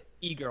 exactly.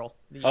 E-Girl.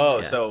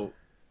 So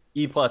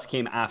E Plus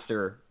came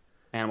after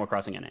Animal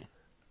Crossing NA.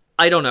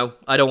 I don't know.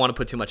 I don't want to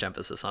put too much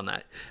emphasis on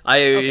that.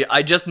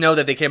 I just know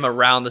that they came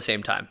around the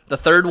same time. The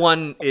third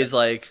one is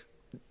like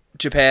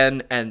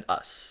Japan and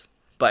us.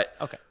 But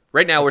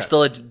right now we're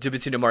still at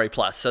Dobutsu no Mori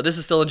Plus. So this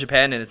is still in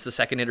Japan, and it's the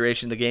 2nd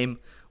iteration of the game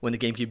when the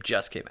GameCube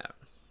just came out.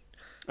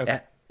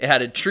 Okay. It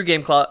had a true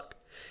game clock.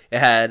 It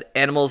had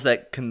animals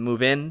that can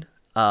move in.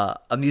 A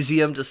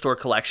museum to store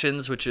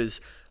collections, which is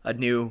a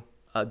new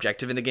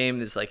objective in the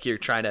game. Is like you're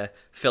trying to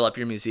fill up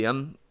your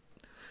museum.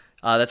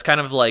 That's kind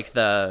of like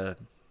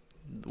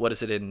what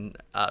is it in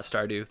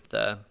Stardew?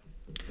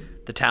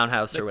 The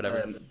townhouse or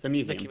whatever. The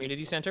museum. The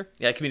community center?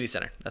 Yeah, community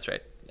center. That's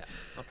right. Yeah.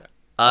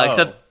 Okay.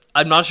 Except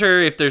I'm not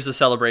sure if there's a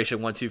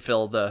celebration once you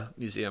fill the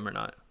museum or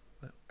not.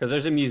 Because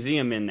there's a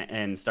museum in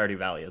Stardew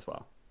Valley as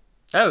well.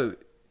 Oh,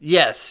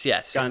 yes.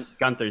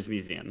 Gunther's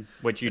Museum,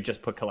 which you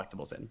just put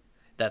collectibles in.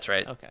 That's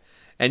right. Okay.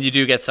 And you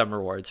do get some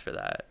rewards for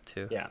that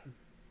too. Yeah.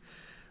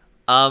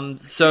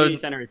 So community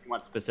center, if you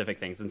want specific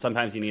things, and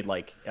sometimes you need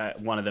like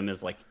one of them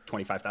is like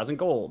 25,000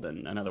 gold,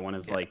 and another one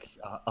is like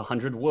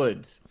 100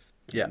 wood.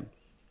 Yeah.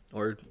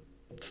 Or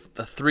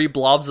 3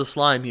 blobs of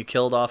slime you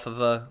killed off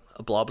of a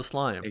blob of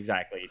slime.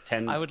 Exactly.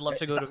 10. I would love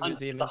to go to a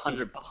museum and see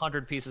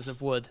 100 pieces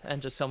of wood,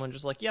 and just someone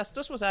just like, yes,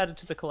 this was added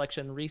to the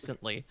collection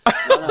recently.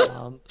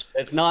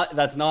 It's not.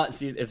 That's not.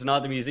 See, it's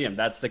not the museum.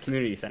 That's the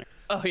community center.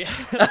 Oh yeah.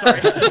 Sorry.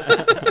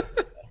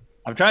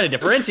 I'm trying to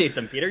differentiate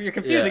them, Peter. You're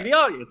confusing the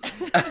audience.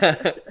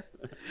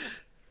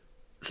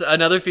 So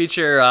another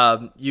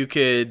feature, you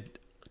could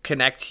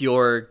connect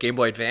your Game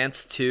Boy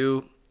Advance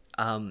to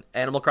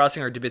Animal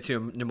Crossing or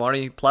Dobutsu no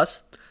Mori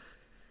Plus,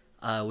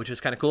 which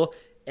was kind of cool.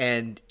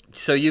 And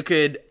so you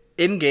could,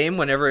 in-game,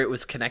 whenever it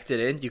was connected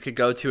in, you could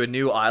go to a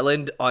new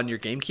island on your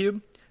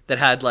GameCube that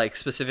had like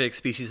specific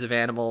species of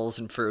animals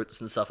and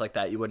fruits and stuff like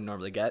that you wouldn't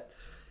normally get.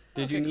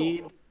 Did you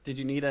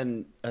need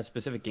a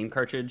specific game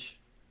cartridge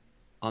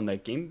on the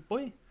Game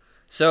Boy?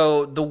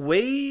 So the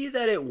way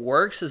that it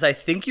works is I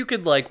think you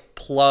could like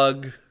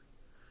plug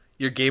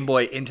your Game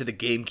Boy into the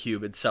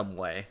GameCube in some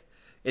way.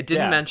 It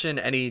didn't mention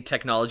any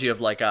technology of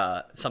like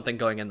something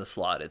going in the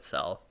slot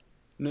itself.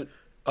 No.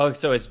 Oh,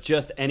 so it's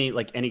just any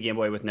Game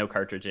Boy with no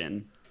cartridge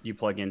in, you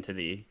plug into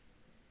the.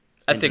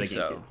 I think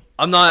so.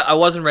 I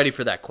wasn't ready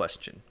for that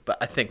question, but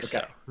I think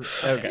so.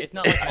 Okay. It's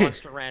not like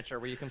Monster Rancher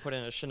where you can put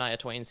in a Shania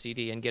Twain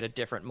CD and get a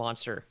different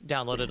monster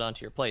downloaded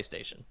onto your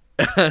PlayStation.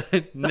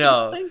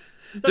 No.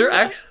 They're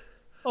actually.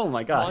 Oh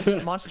my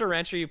god. Monster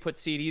Rancher, you put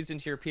CDs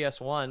into your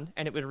PS1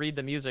 and it would read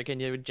the music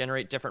and it would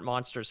generate different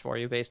monsters for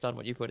you based on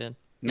what you put in.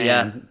 Man,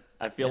 yeah.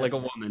 I feel like a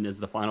woman is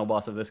the final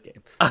boss of this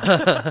game.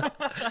 I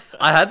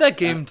had that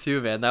game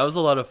too, man. That was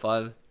a lot of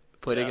fun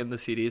putting in the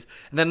CDs.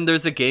 And then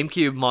there's a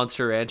GameCube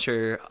Monster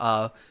Rancher,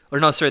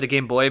 the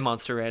Game Boy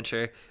Monster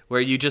Rancher,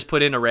 where you just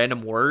put in a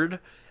random word,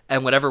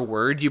 and whatever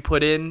word you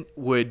put in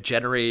would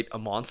generate a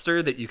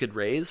monster that you could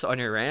raise on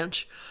your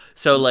ranch.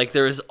 So like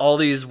there's all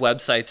these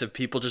websites of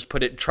people just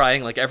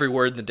trying like every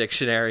word in the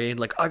dictionary and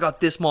like, I got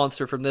this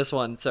monster from this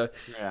one. So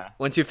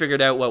once you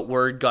figured out what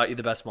word got you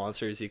the best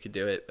monsters, you could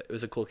do it. It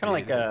was a cool kind of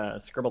like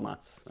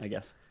Scribblenauts, I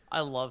guess.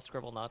 I love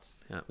Scribblenauts.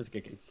 Yeah, it was a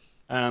good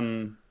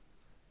game.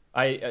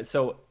 I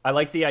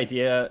like the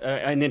idea.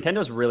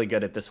 Nintendo's really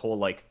good at this whole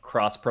like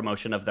cross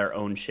promotion of their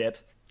own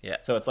shit. Yeah.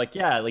 So it's like,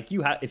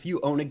 if you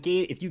own a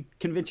game, if you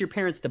convince your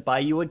parents to buy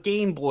you a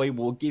Game Boy,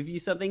 we'll give you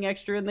something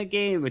extra in the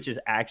game, which is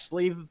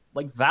actually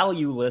like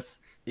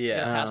valueless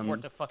Yeah.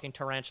 Passport to fucking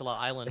Tarantula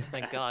Island.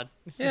 Thank God.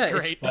 Yeah,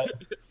 Great.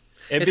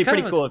 It'd It's be kind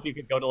pretty of cool if you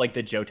could go to like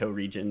the Johto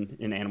region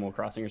in Animal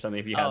Crossing or something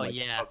if you had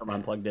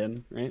Pokemon plugged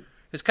in, right?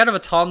 It's kind of a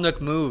Tom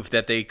Nook move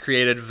that they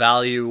created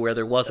value where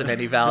there wasn't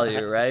any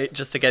value, right?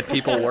 Just to get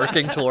people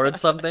working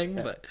towards something.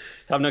 But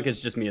Tom Nook is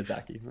just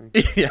Miyazaki.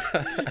 Right?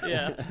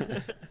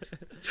 yeah,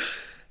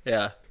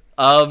 yeah.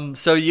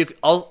 So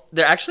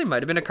there actually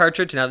might have been a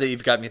cartridge now that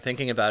you've got me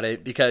thinking about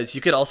it, because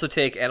you could also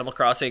take Animal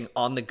Crossing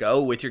on the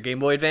go with your Game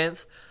Boy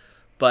Advance,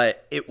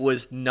 but it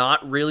was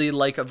not really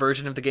like a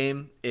version of the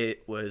game.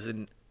 It was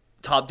an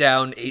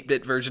top-down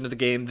 8-bit version of the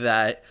game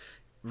that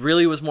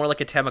really was more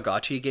like a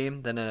Tamagotchi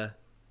game than a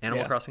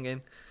Animal Crossing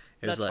game.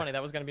 That's funny.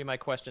 That was going to be my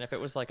question. If it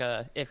was like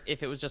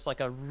if it was just like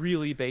a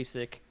really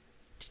basic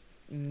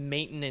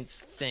maintenance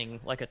thing,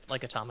 like a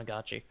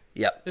Tamagotchi.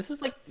 Yeah. This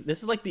is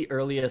like the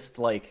earliest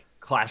like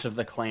Clash of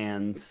the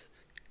Clans,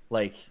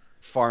 like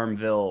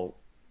Farmville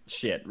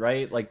shit,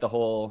 right? Like the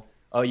whole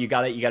you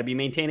gotta be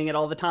maintaining it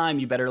all the time.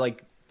 You better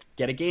like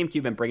get a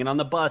GameCube and bring it on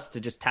the bus to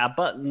just tap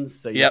buttons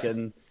so you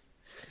can.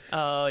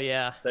 Oh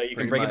yeah. So you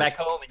can bring it back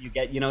home and you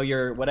get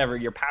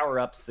your power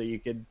ups so you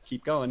could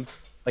keep going.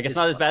 Like it's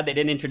not as bad. They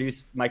didn't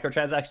introduce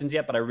microtransactions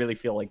yet, but I really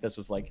feel like this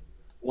was like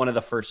one of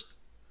the first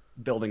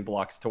building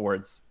blocks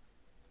towards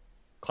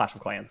Clash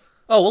of Clans.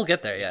 Oh, we'll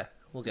get there. Yeah,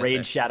 we'll get Raid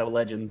there. Shadow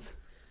Legends.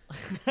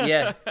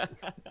 Yeah.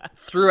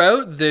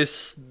 Throughout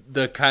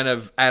the kind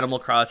of Animal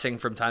Crossing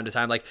from time to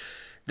time, like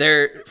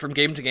they're from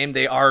game to game,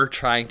 they are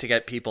trying to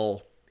get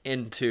people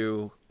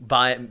into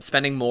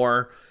spending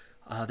more.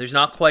 There's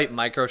not quite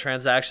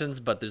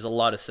microtransactions, but there's a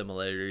lot of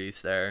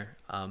similarities there.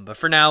 But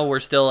for now,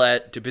 we're still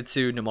at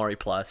Dobitsu no Mori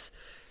Plus.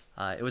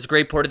 It was a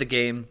great port of the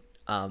game.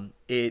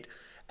 It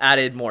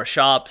added more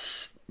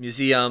shops,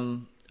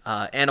 museum,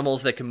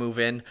 animals that can move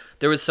in.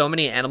 There was so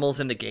many animals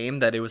in the game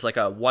that it was like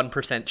a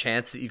 1%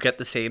 chance that you get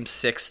the same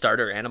 6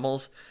 starter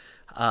animals.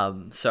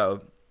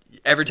 So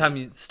every time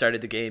you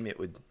started the game, it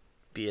would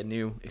be a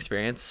new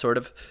experience, sort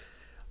of.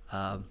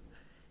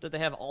 Did they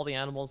have all the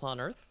animals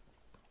on Earth?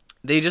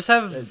 They just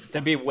have...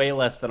 There'd be way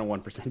less than a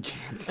 1%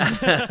 chance.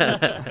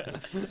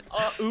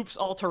 Oops,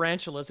 all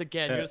tarantulas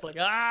again. You're just like,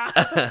 ah!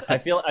 I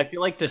feel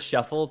like to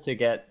shuffle to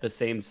get the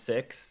same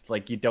 6,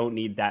 like you don't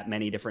need that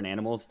many different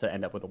animals to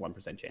end up with a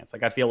 1% chance.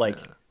 Like I feel like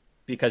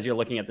because you're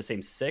looking at the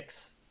same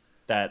 6,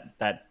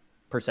 that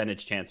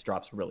percentage chance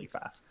drops really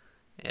fast.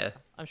 Yeah.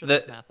 I'm sure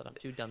there's math that I'm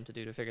too dumb to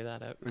do to figure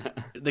that out.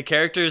 The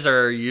characters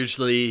are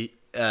usually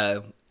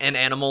an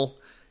animal,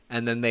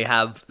 and then they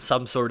have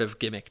some sort of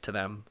gimmick to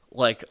them.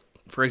 Like...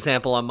 For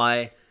example, on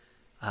my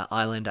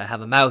island, I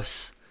have a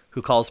mouse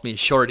who calls me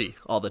Shorty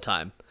all the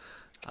time.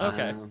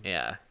 Okay.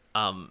 Yeah.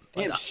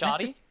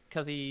 Shoddy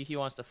because he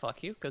wants to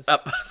fuck you. Cause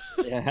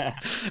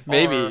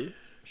maybe. Or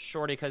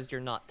Shorty because you're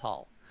not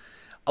tall.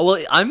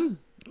 Well, I'm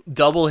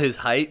double his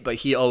height, but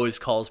he always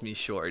calls me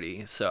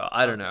Shorty. So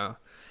I don't know.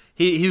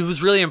 He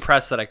was really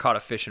impressed that I caught a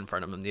fish in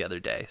front of him the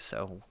other day.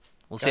 So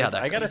we'll see how that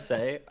goes. I gotta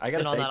say,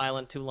 been on that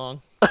island too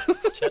long.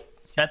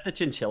 Chet the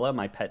chinchilla,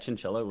 my pet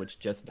chinchilla, which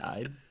just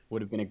died,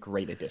 would have been a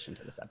great addition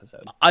to this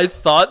episode. I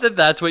thought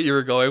that's what you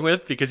were going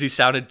with because he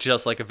sounded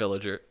just like a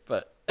villager,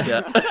 but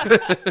yeah.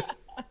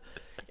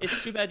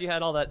 It's too bad you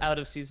had all that out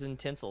of season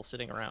tinsel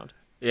sitting around.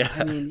 Yeah.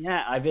 I mean,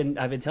 yeah, I've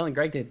been telling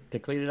Greg to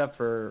clean it up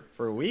for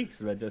weeks,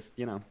 but just,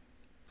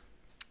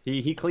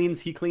 he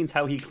cleans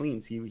how he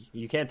cleans.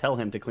 You can't tell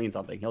him to clean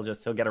something.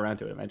 He'll get around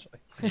to it eventually.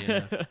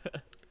 Yeah.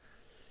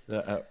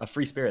 A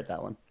free spirit,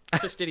 that one.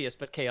 Fastidious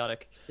but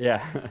chaotic.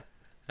 Yeah.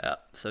 Yeah,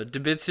 so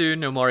Dobitsu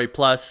no Mori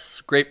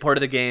Plus, great part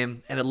of the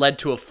game, and it led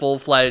to a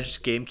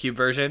full-fledged GameCube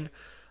version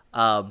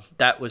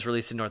that was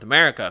released in North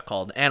America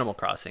called Animal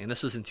Crossing, and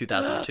this was in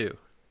 2002.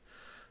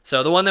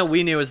 So the one that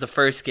we knew as the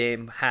first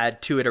game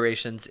had 2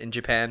 iterations in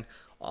Japan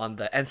on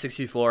the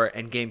N64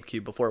 and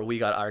GameCube before we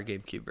got our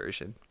GameCube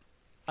version.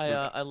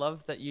 I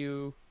love that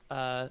you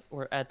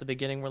were at the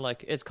beginning. We're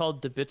like, it's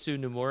called Dobitsu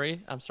no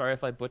Mori. I'm sorry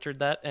if I butchered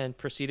that, and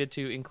proceeded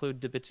to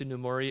include Dobitsu no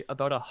Mori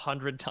about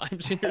 100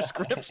 times in your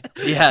script.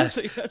 Yeah.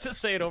 So you had to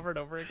say it over and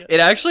over again. It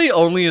actually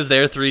only is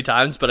there 3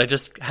 times, but I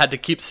just had to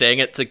keep saying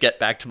it to get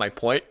back to my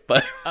point.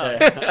 But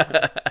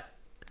yeah,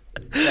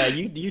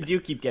 you do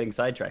keep getting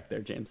sidetracked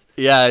there, James.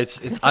 Yeah, it's.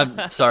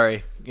 I'm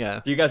sorry.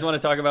 Yeah. Do you guys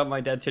want to talk about my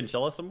dead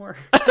chinchilla some more?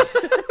 No,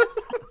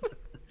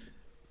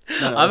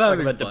 I'm let's talk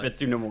having about fun.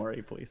 Dobitsu no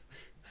Mori, please.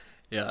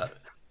 Yeah.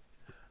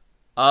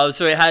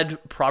 So it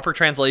had proper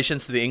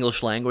translations to the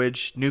English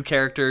language, new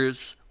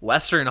characters,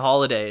 Western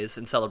holidays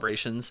and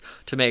celebrations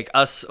to make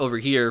us over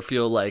here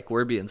feel like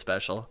we're being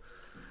special.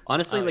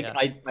 Honestly,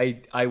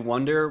 I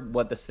wonder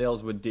what the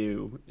sales would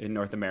do in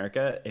North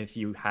America if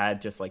you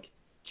had just like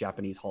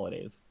Japanese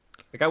holidays.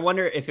 Like I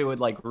wonder if it would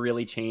like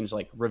really change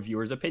like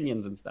reviewers'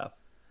 opinions and stuff.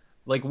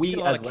 Like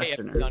we as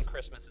Westerners on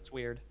Christmas, it's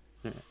weird.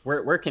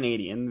 We're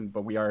Canadian,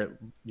 but we are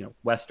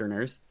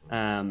Westerners.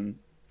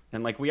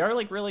 And like we are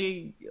like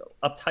really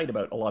uptight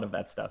about a lot of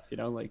that stuff,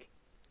 like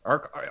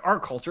our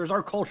culture is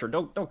our culture.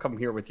 Don't come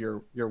here with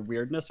your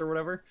weirdness or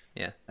whatever.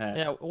 Yeah.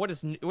 Yeah, what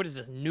is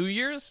this, New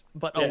Year's?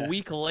 But a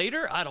week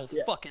later? I don't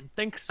fucking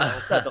think so.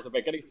 That doesn't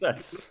make any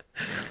sense.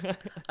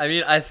 I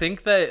mean, I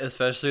think that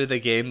especially the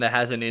game that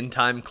has an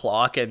in-time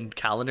clock and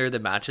calendar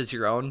that matches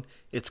your own,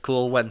 it's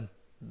cool when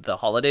the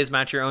holidays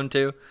match your own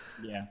too.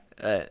 Yeah.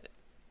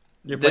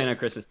 You're playing on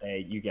Christmas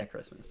Day, you get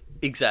Christmas.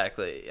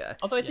 Exactly, yeah.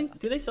 Although I think,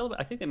 do they celebrate?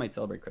 I think they might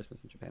celebrate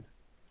Christmas in Japan.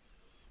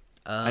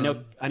 I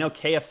know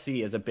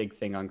KFC is a big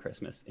thing on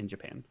Christmas in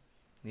Japan.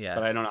 Yeah.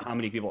 But I don't know how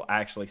many people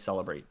actually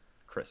celebrate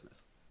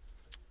Christmas.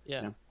 Yeah.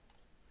 You know?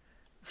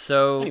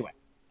 So, Anyway.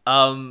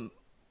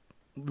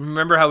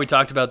 Remember how we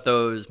talked about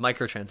those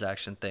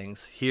microtransaction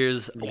things?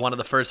 Here's one of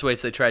the first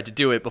ways they tried to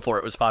do it before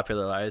it was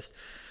popularized.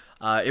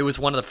 It was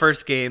one of the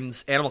first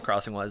games, Animal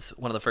Crossing was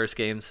one of the first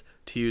games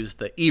to use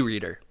the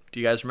e-reader. Do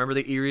you guys remember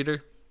the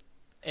e-reader?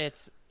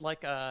 It's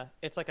like a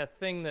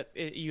thing that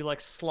you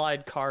like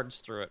slide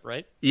cards through it,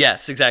 right?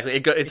 Yes, exactly.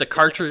 It's a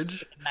cartridge.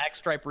 Like a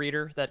magstripe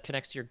reader that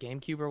connects to your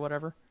GameCube or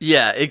whatever.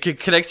 Yeah, it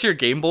connects to your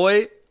Game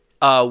Boy,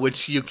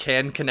 which you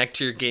can connect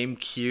to your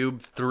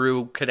GameCube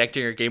through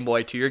connecting your Game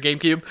Boy to your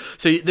GameCube.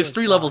 So there's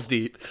 3 levels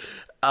deep.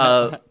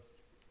 So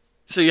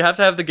you have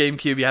to have the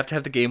GameCube, you have to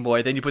have the Game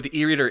Boy, then you put the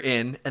e-reader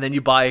in, and then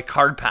you buy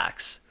card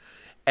packs,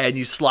 and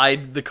you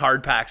slide the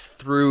card packs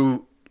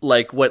through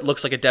like what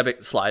looks like a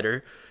debit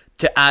slider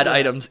to add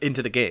items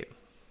into the game.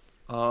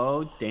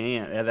 Oh,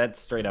 damn. Yeah, that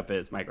straight up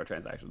is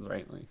microtransactions,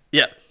 right? Like,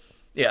 Yeah.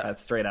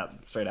 that's straight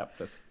up.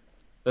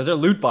 Those are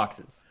loot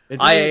boxes. We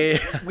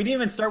didn't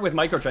even start with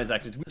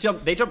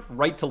microtransactions. They jump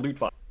right to loot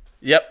boxes.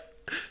 Yep.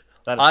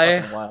 That is I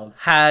fucking wild.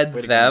 had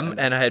Way to go, them, Nintendo.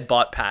 and I had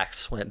bought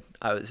packs when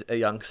I was a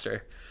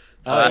youngster.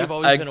 So You've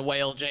always been a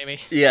whale, Jamie.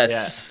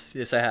 Yes,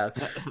 yes, I have.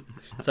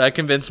 So I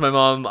convinced my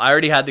mom. I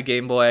already had the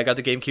Game Boy. I got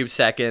the GameCube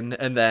second,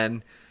 and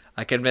then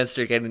I convinced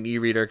her to get an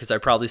e-reader because I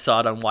probably saw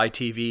it on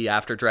YTV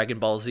after Dragon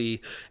Ball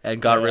Z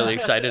and got really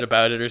excited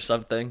about it or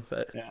something.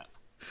 But Yeah.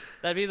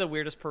 That'd be the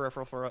weirdest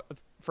peripheral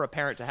for a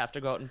parent to have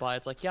to go out and buy.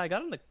 It's like, yeah, I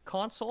got him the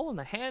console and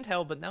the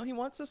handheld, but now he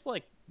wants this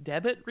like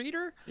debit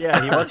reader.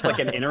 Yeah, he wants like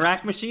an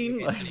Interact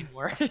machine.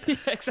 Anymore. Yeah,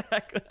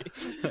 exactly.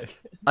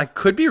 I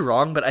could be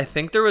wrong, but I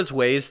think there was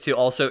ways to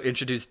also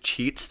introduce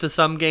cheats to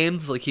some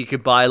games. Like you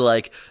could buy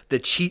like the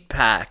cheat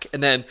pack,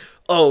 and then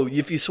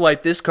if you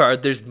swipe this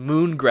card, there's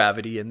moon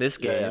gravity in this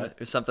game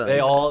or something. They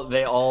all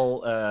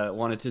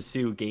wanted to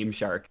sue Game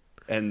Shark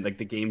and like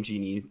the Game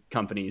Genie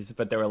companies,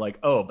 but they were like,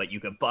 "Oh, but you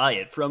could buy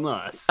it from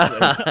us."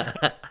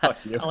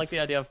 Fuck you. I like the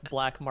idea of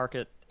black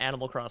market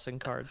Animal Crossing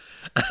cards.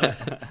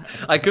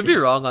 I could be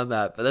wrong on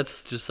that, but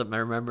that's just something I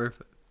remember.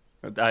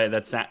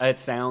 It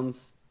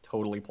sounds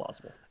totally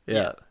plausible.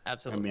 Yeah. I'm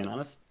Absolutely. being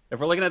honest. If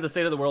we're looking at the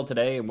state of the world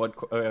today and what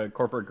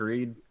corporate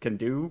greed can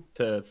do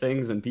to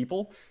things and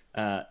people,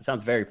 it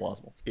sounds very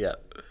plausible. Yeah.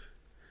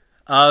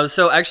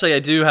 So actually, I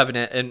do have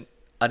an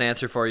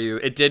answer for you.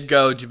 It did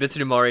go Jubitsu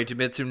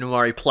no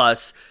Mori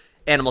Plus,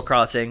 Animal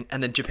Crossing,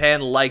 and then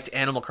Japan liked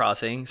Animal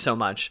Crossing so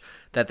much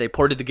that they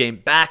ported the game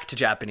back to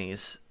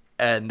Japanese,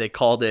 and they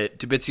called it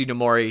Jubitsu no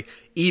Mori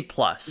E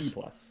Plus,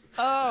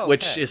 Oh,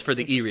 which is for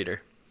the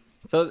e-reader.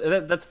 So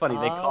that's funny.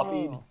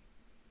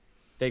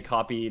 They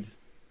copied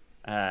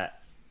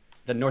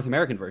the North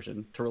American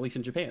version to release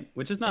in Japan,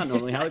 which is not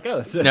normally how it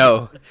goes.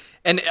 No.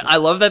 And I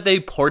love that they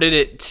ported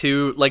it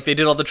to, like, they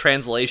did all the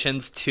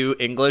translations to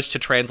English to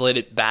translate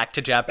it back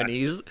to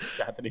Japanese.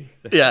 Japanese.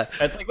 Yeah.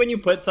 It's like when you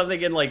put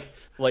something in like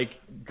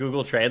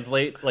Google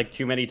Translate like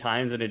too many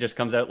times and it just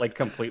comes out like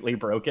completely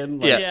broken.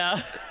 Like,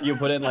 Yeah. You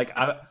put in like,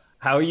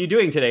 how are you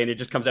doing today? And it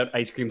just comes out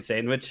ice cream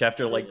sandwich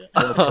after like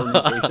 4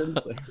 permutations.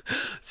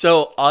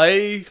 So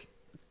I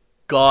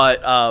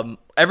got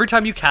every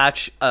time you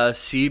catch a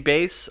sea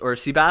bass or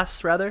sea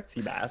bass rather,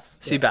 Sea bass.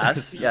 sea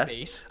bass, yeah.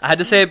 bass. I had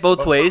to say it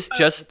both ways,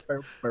 just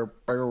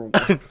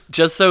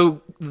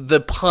so the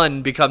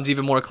pun becomes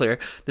even more clear.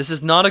 This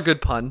is not a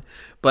good pun,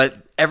 but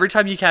every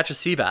time you catch a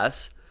sea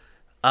bass,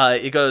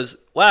 it goes,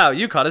 "Wow,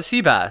 you caught a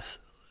sea bass,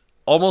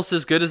 almost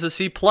as good as a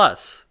C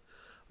plus,"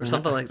 or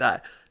something like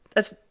that.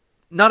 That's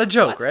not a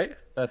joke, right?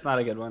 That's not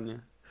a good one. Yeah.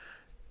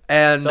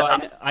 And So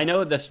I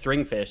know the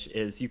stringfish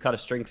is you caught a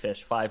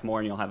stringfish, 5 more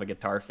and you'll have a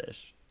guitar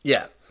fish.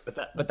 yeah,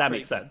 But that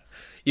makes sense.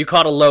 you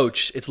caught a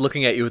loach. It's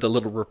looking at you with a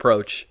little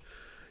reproach.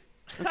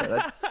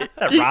 That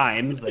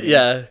rhymes.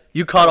 Yeah,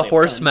 you caught a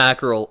horse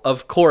mackerel.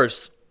 Of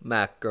course,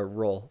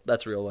 mackerel.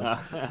 That's a real one.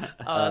 Oh,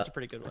 that's a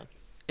pretty good one.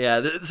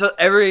 Yeah, so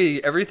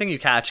everything you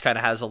catch kind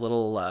of has a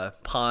little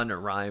pun or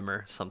rhyme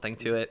or something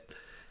to it.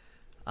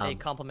 A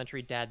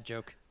complimentary dad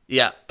joke.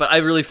 Yeah, but I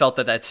really felt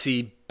that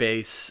C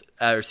bass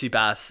or C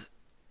bass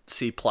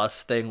C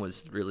plus thing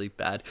was really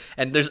bad.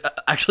 And there's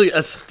actually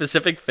a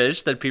specific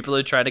fish that people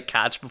are trying to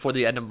catch before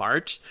the end of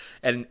March,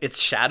 and its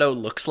shadow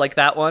looks like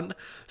that one.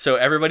 So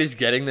everybody's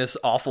getting this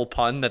awful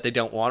pun that they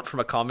don't want from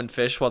a common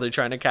fish while they're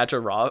trying to catch a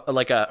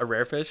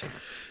rare fish.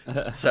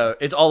 So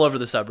it's all over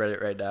the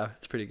subreddit right now.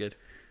 It's pretty good.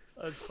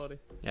 That's funny.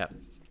 Yeah.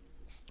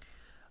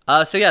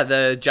 So yeah,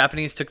 the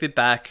Japanese took it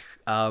back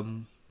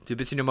to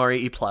Jubitsu no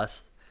Mori E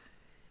plus,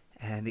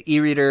 and the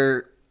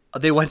e-reader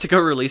they went to go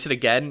release it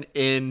again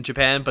in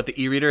Japan, but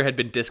the e-reader had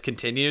been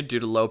discontinued due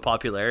to low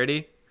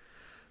popularity.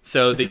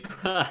 So the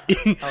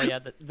Oh yeah,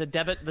 the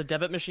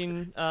debit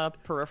machine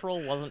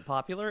peripheral wasn't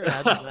popular.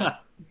 Imagine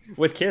that.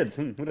 With kids,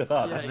 who'd have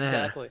thought? Yeah, Right?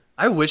 exactly.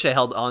 I wish I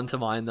held on to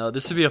mine though.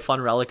 This would be a fun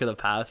relic of the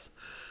past.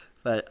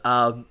 But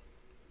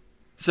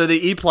so the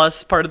E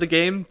Plus part of the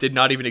game did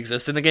not even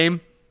exist in the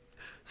game.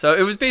 So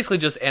it was basically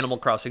just Animal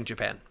Crossing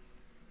Japan.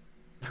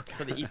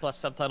 So the E Plus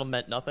subtitle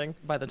meant nothing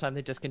by the time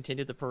they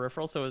discontinued the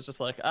peripheral. So it was just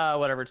like,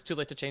 whatever. It's too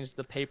late to change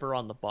the paper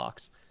on the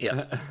box.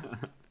 Yeah,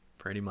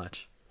 pretty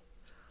much.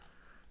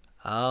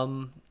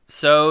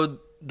 So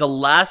the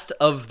last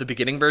of the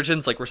beginning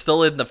versions, like we're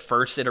still in the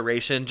first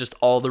iteration, just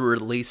all the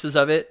releases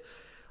of it.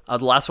 The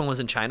last one was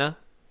in China,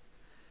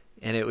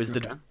 and it was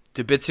the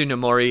Debitsu no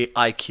Mori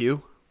IQ.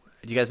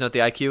 Do you guys know what the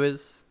IQ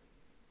is?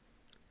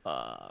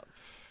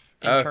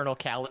 Internal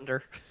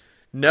calendar.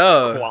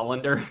 No.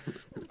 Qualander.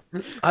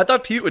 I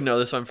thought Pete would know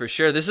this one for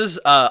sure. This is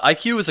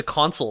IQ was a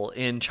console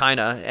in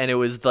China, and it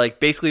was like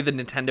basically the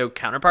Nintendo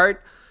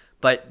counterpart.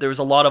 But there was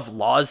a lot of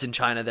laws in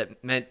China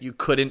that meant you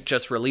couldn't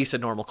just release a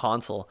normal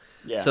console.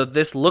 Yeah. So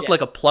this looked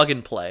like a plug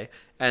and play,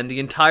 and the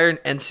entire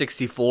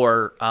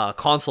N64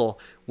 console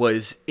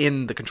was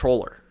in the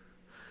controller.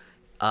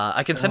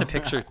 I can send a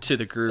picture to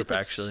the group, It's like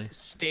actually.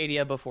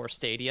 Stadia before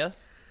Stadia.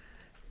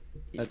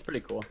 That's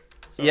pretty cool.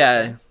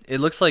 Yeah, it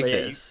looks like But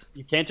yeah, this.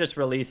 you can't just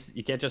release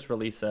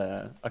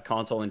a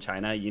console in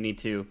China. You need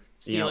to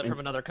Steal it from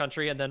another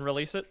country and then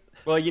release it.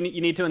 Well, you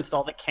need to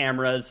install the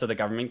cameras so the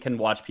government can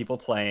watch people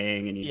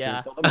playing, and you need to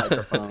install the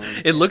microphones.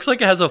 It looks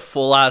like it has a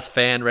full-ass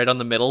fan right on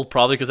the middle,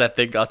 probably because that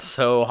thing got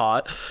so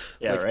hot.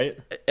 Yeah, right.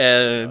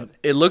 And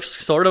it looks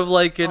sort of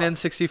like an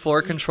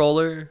N64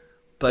 controller,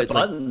 but The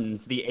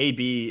buttons, the A,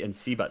 B, and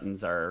C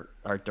buttons are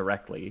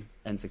directly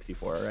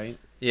N64, right?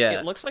 yeah,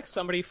 It looks like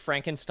somebody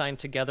Frankenstein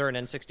together an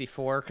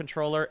N64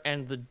 controller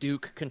and the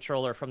Duke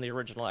controller from the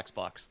original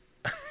Xbox.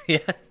 yeah.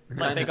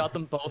 Like they got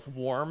them both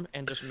warm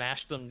and just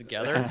mashed them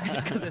together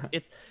because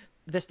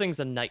this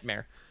thing's a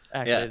nightmare.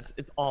 Actually, Yeah.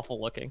 it's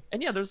awful looking.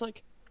 And yeah, there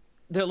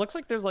looks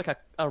like there's like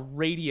a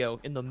radio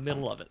in the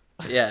middle of it.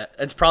 Yeah,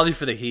 it's probably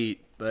for the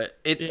heat, but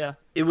Yeah.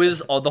 it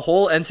was all the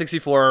whole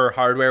N64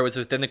 hardware was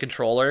within the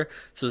controller,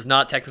 so it's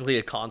not technically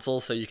a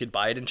console, so you could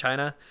buy it in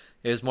China.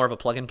 It was more of a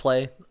plug and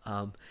play.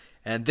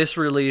 And this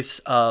release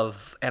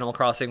of Animal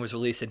Crossing was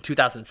released in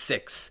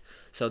 2006,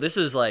 so this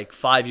is like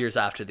 5 years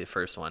after the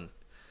first one,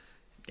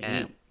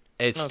 and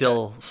it's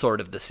still sort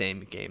of the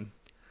same game.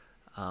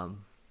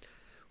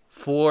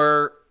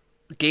 For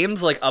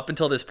games like up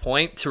until this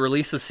point, to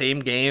release the same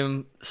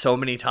game so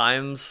many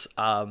times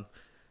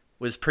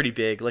was pretty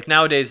big. Like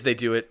nowadays they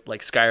do it,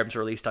 like Skyrim's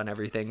released on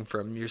everything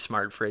from your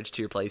smart fridge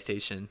to your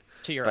PlayStation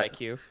To your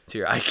IQ. to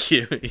your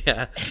IQ.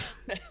 Yeah.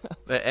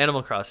 But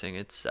Animal Crossing,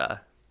 it's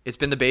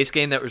been the base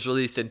game that was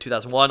released in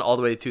 2001 all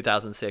the way to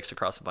 2006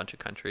 across a bunch of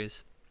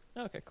countries.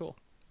 Okay, cool.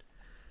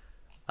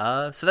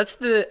 So that's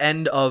the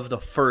end of the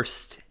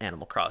first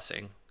Animal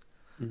Crossing.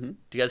 Do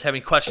you guys have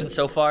any questions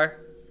so far?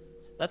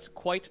 That's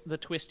quite the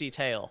twisty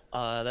tale.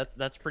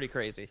 That's pretty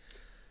crazy.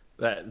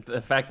 That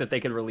the fact that they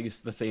could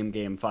release the same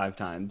game 5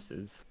 times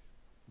is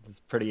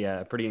pretty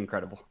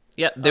incredible.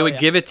 Yeah, they would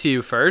give it to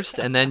you first,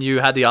 and then you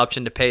had the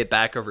option to pay it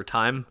back over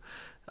time.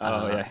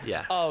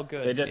 Yeah. Oh,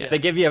 good. They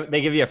give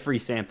you a free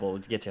sample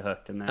to get you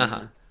hooked, and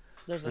then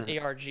There's an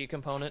ARG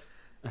component.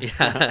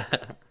 Yeah.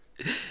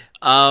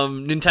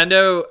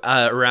 Nintendo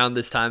around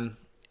this time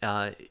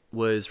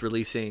was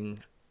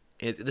releasing.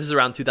 This is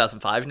around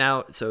 2005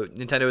 now. So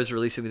Nintendo is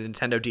releasing the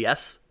Nintendo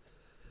DS,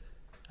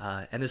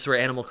 and this is where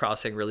Animal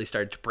Crossing really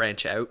started to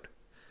branch out.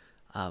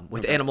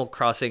 With Animal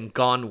Crossing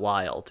Gone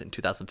Wild in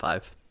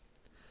 2005.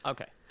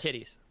 Okay,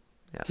 titties.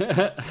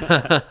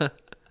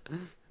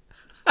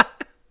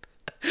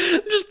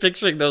 Just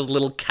picturing those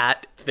little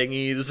cat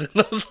thingies and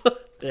those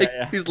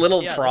these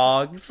little Yeah,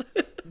 frogs.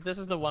 This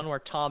is the one where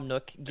Tom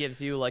Nook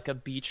gives you like a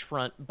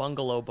beachfront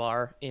bungalow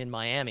bar in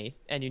Miami,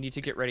 and you need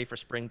to get ready for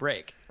spring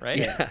break, right?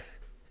 Yeah.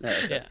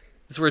 Yeah.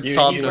 It's where You-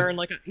 Tom He's Nook-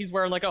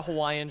 wearing like a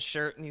Hawaiian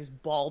shirt, and he's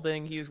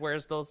balding. He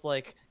wears those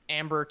like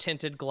amber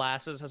tinted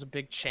glasses, has a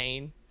big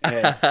chain,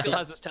 still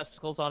has his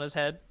testicles on his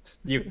head.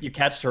 you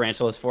catch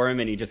tarantulas for him,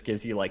 and he just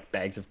gives you like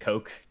bags of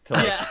coke to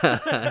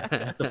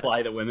like,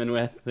 supply the women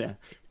with. Yeah.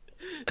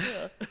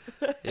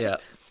 Yeah.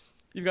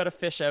 You've got to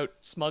fish out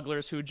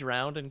smugglers who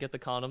drowned and get the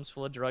condoms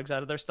full of drugs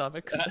out of their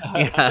stomachs.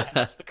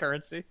 That's the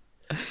currency.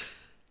 Or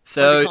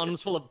So the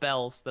condoms full of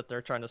bells that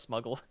they're trying to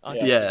smuggle.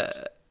 onto yeah,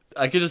 ships.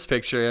 I could just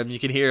picture him. You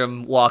can hear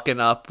him walking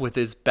up with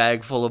his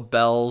bag full of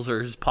bells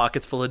or his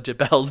pockets full of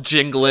bells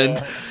jingling.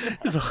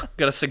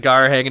 Got a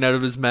cigar hanging out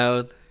of his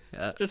mouth.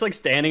 Yeah. Just like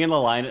standing in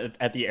the line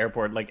at the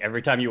airport, like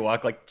every time you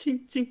walk, like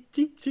ching ching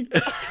ching ching.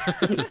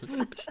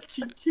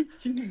 Ching, ching,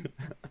 ching.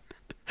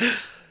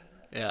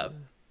 Yeah.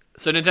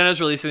 So Nintendo's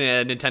releasing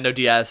a Nintendo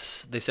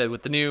DS. They said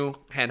with the new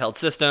handheld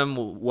system,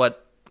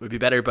 what would be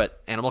better?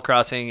 But Animal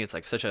Crossing, it's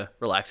like such a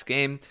relaxed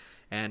game,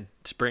 and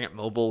to bring it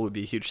mobile would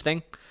be a huge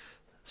thing.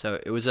 So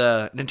it was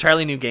an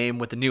entirely new game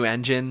with a new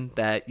engine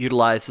that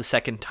utilized the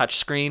second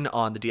touchscreen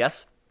on the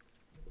DS.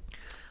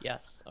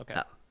 Yes.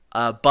 Okay.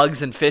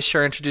 Bugs and fish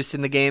are introduced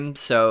in the game,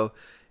 so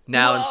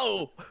now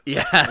Whoa!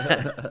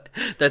 yeah,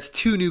 that's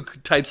 2 new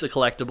types of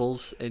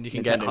collectibles, and you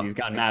can Nintendo, you've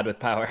gone mad with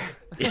power.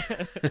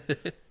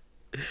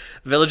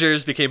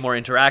 Villagers became more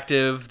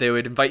interactive. They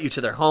would invite you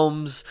to their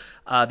homes.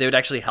 They would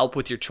actually help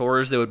with your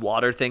chores. They would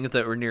water things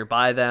that were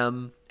nearby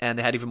them, and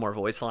they had even more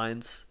voice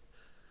lines.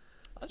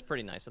 That's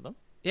pretty nice of them.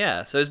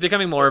 Yeah, so it's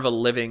becoming more of a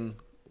living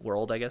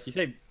world, I guess. You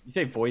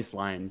say voice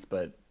lines,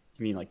 but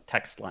you mean like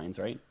text lines,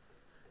 right?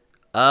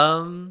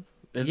 Yeah,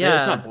 It's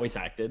not voice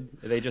acted.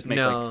 They just make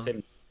No. like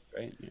sim,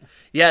 right?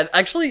 Yeah,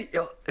 actually,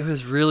 it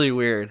was really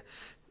weird.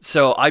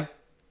 So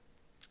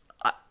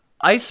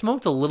I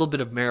smoked a little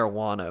bit of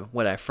marijuana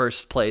when I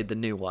first played the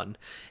new one,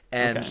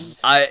 and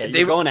Okay.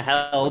 You're going to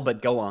hell,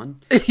 but go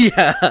on.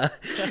 yeah,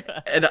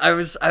 and I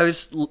was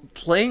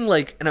playing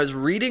and I was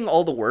reading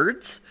all the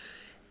words,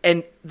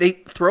 and they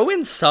throw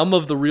in some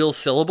of the real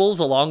syllables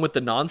along with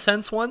the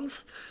nonsense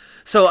ones.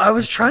 So I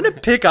was trying to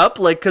pick up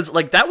because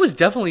that was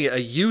definitely a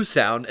U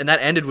sound, and that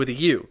ended with a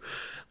U.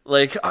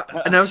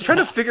 And I was trying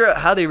to figure out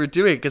how they were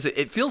doing because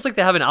it feels like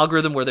they have an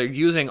algorithm where they're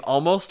using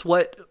almost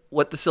what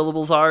the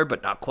syllables are,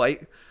 but not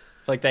quite.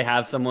 It's like they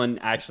have someone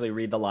actually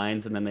read the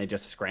lines and then they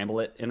just scramble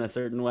it in a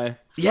certain way.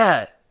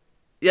 Yeah.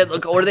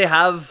 Or they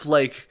have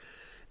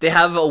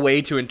a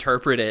way to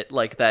interpret it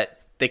that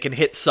they can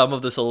hit some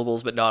of the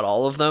syllables but not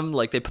all of them.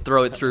 Like they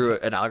throw it through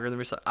an algorithm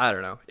or something. I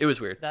don't know. It was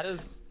weird. That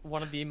is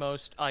one of the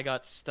most I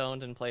got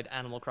stoned and played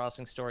Animal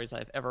Crossing stories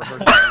I've ever heard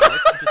in my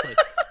life. I'm just like,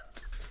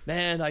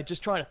 man, I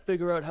just trying to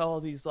figure out how all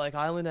these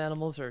island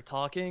animals are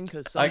talking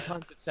because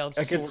sometimes it sounds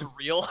sort of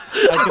real.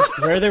 I could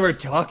swear they were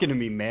talking to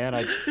me, man.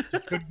 I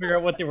just couldn't figure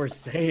out what they were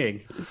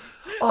saying.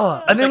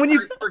 Oh, and then when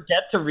you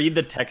forget to read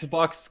the text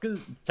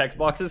boxes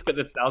because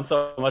it sounds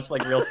so much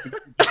like real speech,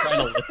 you're just trying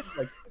to listen.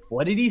 Like,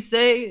 what did he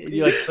say? And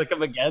you click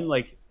them again.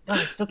 Like, oh,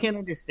 I still can't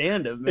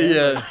understand him, man.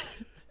 Yeah. Like,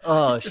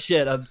 oh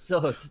shit, I'm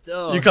so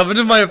stoned. You come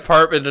into my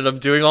apartment and I'm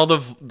doing all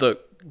the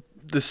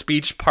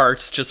speech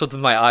parts just with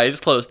my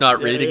eyes closed,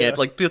 not reading it.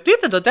 Like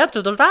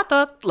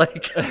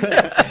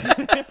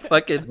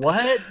fucking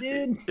what,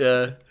 dude?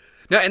 Yeah.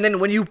 No, and then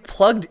when you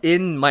plugged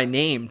in my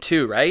name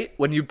too, right?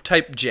 When you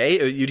type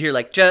J, you'd hear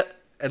J,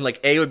 and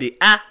A would be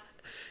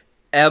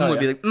M would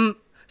be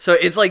So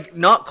it's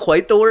not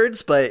quite the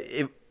words, but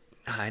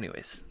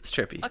anyways, it's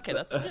trippy. Okay,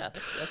 that's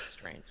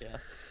strange. Yeah.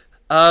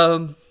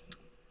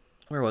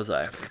 Where was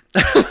I?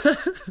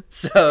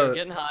 So You're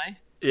getting high.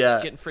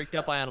 Yeah. Getting freaked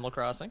out by Animal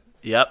Crossing.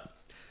 Yep.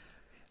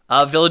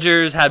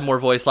 Villagers had more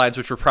voice lines,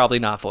 which were probably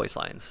not voice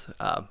lines,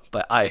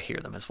 but I hear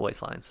them as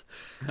voice lines.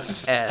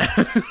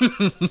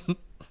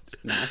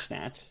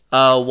 Snatch.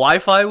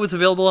 Wi-Fi was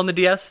available on the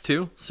DS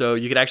too, so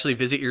you could actually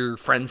visit your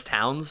friends'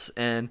 towns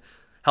and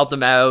help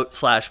them out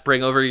 /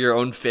 bring over your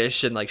own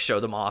fish and show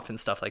them off and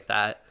stuff like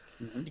that.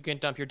 You can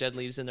dump your dead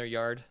leaves in their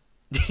yard.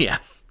 Yeah.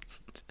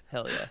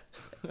 Hell yeah.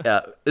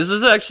 Yeah, this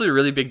is actually a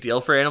really big deal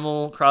for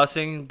Animal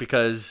Crossing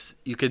because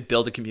you could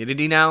build a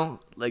community now.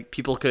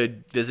 People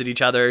could visit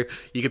each other.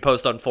 You could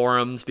post on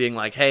forums being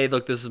like, hey,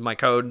 look, this is my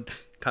code.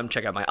 Come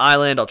check out my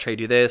island. I'll trade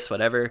you this,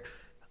 whatever.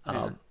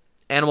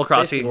 Animal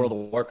Crossing. Basically World of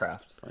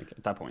Warcraft,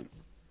 at that point.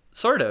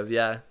 Sort of,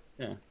 yeah.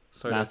 Yeah.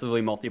 Sort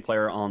Massively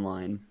multiplayer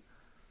online.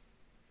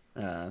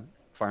 Farm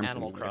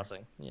Animal Simulator.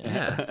 Crossing.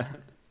 Yeah.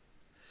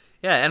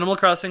 Yeah, Animal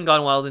Crossing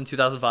Gone Wild in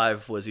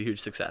 2005 was a huge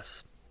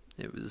success.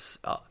 It was...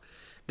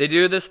 they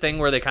do this thing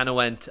where they kind of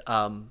went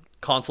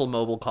console,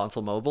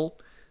 mobile.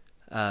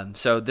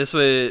 So this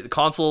was...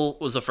 Console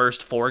was the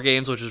first 4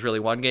 games, which was really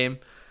 1 game.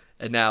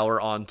 And now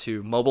we're on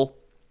to mobile.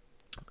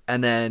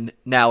 And then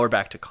now we're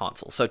back to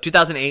console. So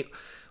 2008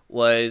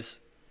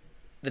 was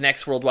the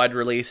next worldwide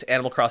release,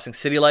 Animal Crossing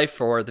City Life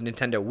for the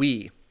Nintendo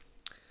Wii.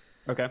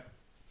 Okay.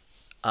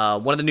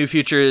 One of the new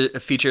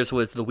features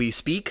was the Wii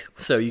Speak.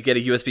 So you get a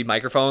USB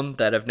microphone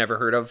that I've never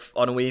heard of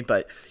on a Wii,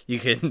 but you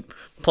can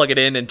plug it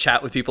in and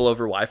chat with people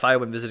over Wi-Fi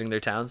when visiting their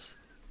towns.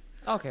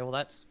 Okay, well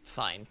that's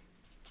fine.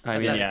 I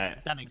mean,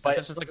 that makes sense.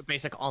 It's just a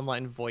basic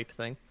online VoIP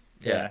thing.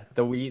 Yeah.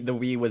 The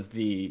Wii was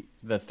the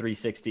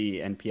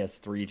 360 and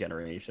PS3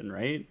 generation,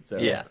 right? So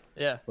Yeah.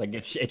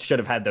 it should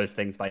have had those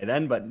things by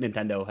then, but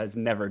Nintendo has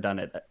never done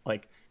it.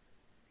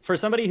 For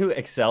somebody who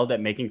excelled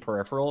at making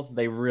peripherals,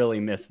 they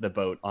really missed the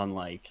boat on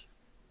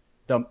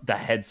the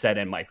headset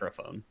and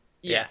microphone.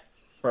 Yeah.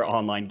 For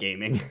online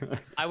gaming.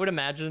 I would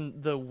imagine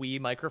the Wii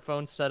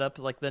microphone setup,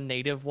 the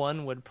native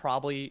one, would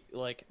probably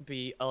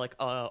be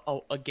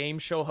a game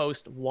show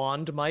host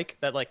wand mic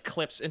that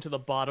clips into the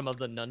bottom of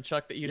the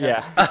nunchuck that you'd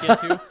have to speak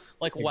into,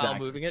 while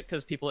moving it,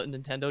 because people at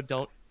Nintendo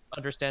don't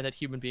understand that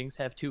human beings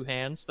have 2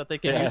 hands that they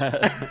can use.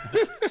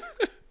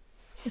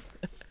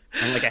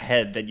 And a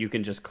head that you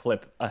can just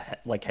clip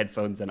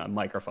headphones and a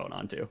microphone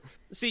onto.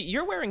 See,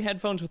 you're wearing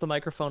headphones with a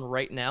microphone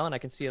right now, and I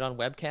can see it on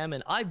webcam,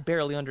 and I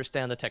barely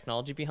understand the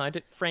technology behind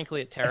it.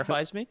 Frankly, it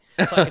terrifies me.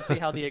 So I can see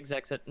how the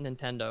execs at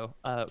Nintendo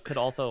could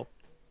also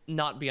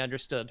not be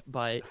understood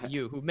by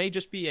you, who may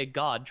just be a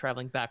god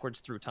traveling backwards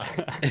through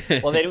time.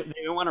 Well, they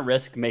don't want to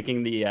risk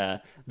making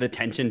the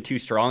tension too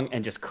strong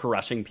and just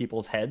crushing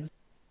people's heads.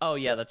 Oh,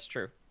 yeah, that's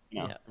true.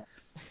 No. Yeah.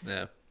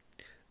 Yeah.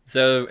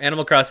 So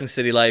Animal Crossing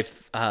City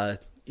Life,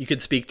 you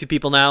could speak to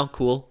people now.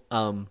 Cool.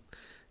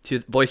 To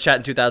voice chat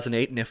in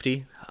 2008,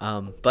 nifty.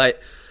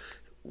 But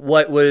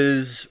what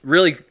was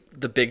really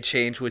the big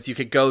change was you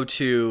could go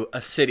to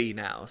a city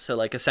now. So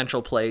like a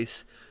central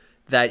place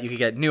that you could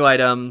get new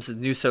items, a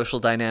new social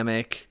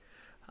dynamic,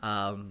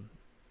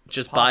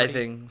 just buy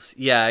things.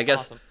 Yeah, I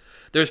guess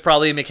there's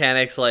probably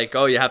mechanics like,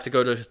 oh, you have to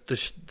go to the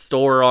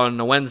store on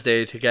a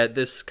Wednesday to get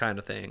this kind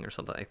of thing or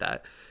something like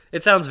that.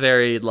 It sounds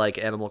very like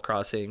Animal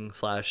Crossing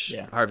 /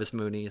 Harvest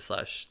Moon-y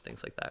 /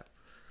 things like that.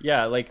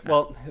 Yeah, like,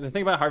 well, the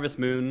thing about Harvest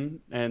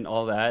Moon and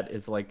all that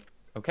is like,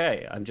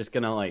 okay, I'm just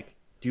gonna like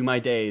do my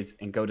days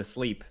and go to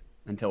sleep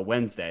until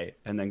Wednesday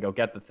and then go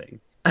get the thing.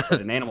 But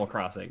in Animal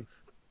Crossing,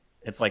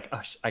 it's like,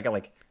 oh, I got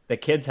like the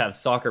kids have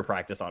soccer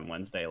practice on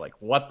Wednesday. Like,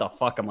 what the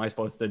fuck am I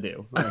supposed to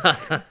do?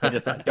 Like, I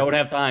just don't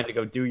have time to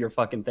go do your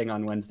fucking thing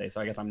on Wednesday. So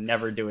I guess I'm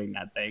never doing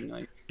that thing.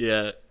 Like,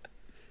 yeah,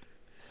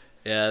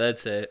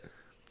 that's it.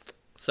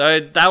 So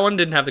that one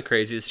didn't have the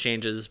craziest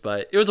changes,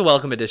 but it was a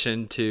welcome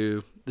addition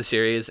to the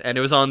series, and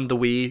it was on the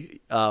Wii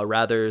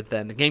rather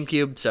than the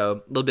GameCube,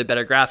 so a little bit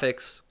better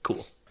graphics.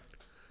 Cool.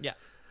 Yeah,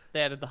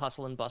 they added the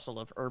hustle and bustle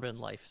of urban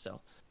life,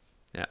 so.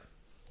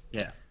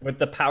 Yeah, with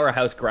the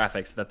powerhouse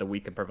graphics that the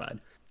Wii could provide.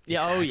 Yeah,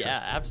 exactly. Oh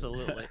yeah,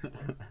 absolutely.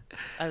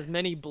 As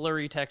many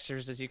blurry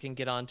textures as you can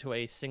get onto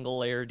a single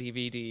layer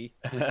DVD.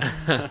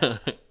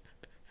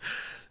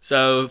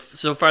 So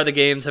far the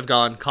games have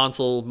gone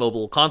console,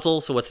 mobile, console.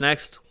 So what's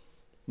next?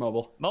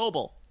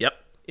 Mobile. Yep.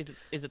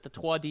 Is it the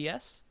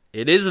 3DS?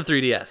 It is a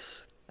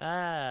 3DS.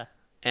 Ah.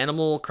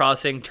 Animal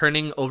Crossing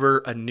turning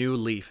over a new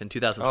leaf in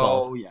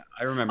 2012. Oh yeah,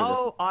 I remember this.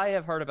 Oh, I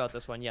have heard about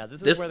this one. Yeah,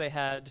 this is where they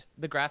had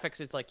the graphics.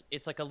 It's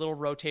like a little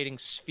rotating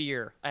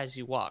sphere as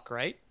you walk,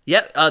 right?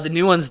 Yep. The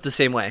new one's the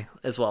same way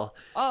as well.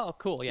 Oh,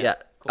 cool. Yeah. Yeah.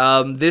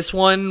 Cool. This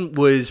one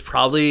was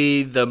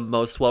probably the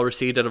most well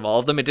received out of all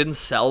of them. It didn't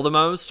sell the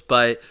most,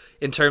 but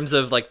in terms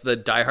of like the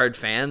diehard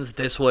fans,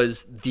 this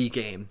was the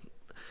game.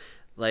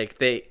 Like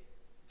they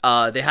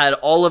had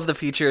all of the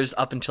features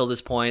up until this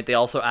point. They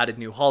also added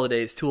new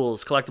holidays,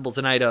 tools, collectibles,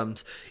 and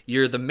items.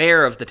 You're the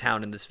mayor of the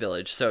town in this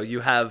village, so you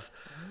have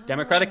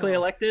democratically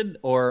elected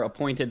or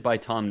appointed by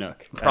Tom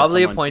Nook.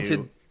 Probably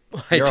appointed.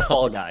 You're a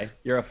fall guy.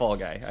 You're a fall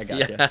guy. I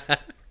got you.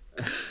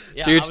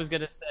 Yeah, I was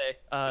going to say,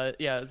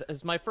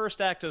 as my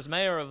first act as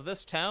mayor of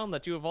this town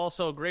that you have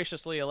also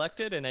graciously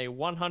elected in a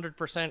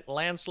 100%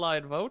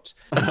 landslide vote,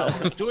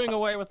 doing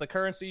away with the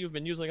currency you've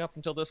been using up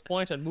until this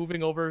point and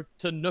moving over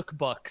to Nook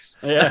Bucks.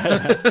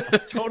 Yeah.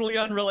 Totally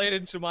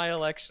unrelated to my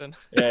election.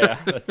 Yeah,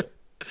 that's it.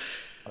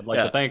 I'd like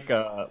to thank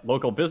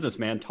local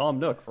businessman Tom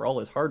Nook for all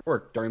his hard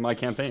work during my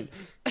campaign.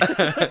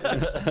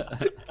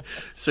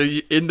 So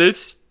in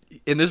this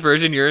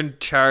version, you're in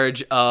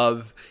charge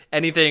of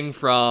anything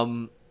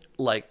from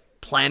like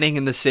planning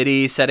in the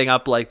city, setting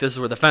up like this is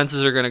where the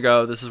fences are going to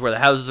go, this is where the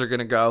houses are going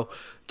to go,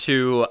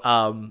 to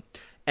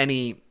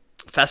any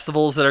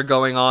festivals that are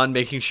going on,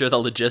 making sure the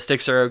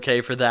logistics are okay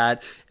for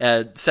that,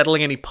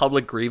 settling any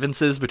public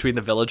grievances between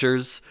the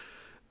villagers.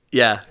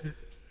 Yeah.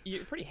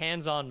 You're a pretty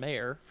hands-on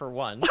mayor, for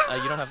one.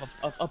 You don't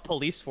have a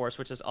police force,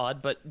 which is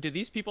odd, but do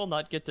these people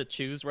not get to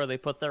choose where they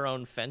put their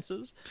own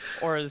fences?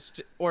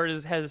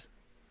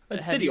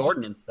 It's city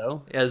ordinance,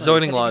 though. Yeah,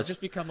 zoning laws. Just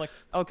become like,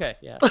 okay,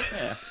 yeah.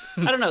 I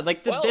don't know.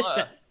 Like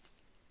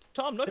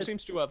Tom Nook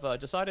seems to have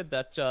decided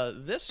that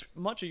this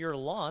much of your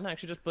lawn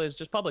actually is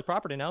just public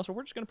property now, so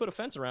we're just going to put a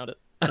fence around it.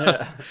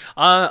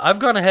 I've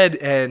gone ahead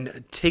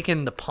and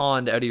taken the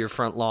pond out of your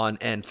front lawn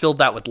and filled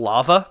that with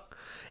lava,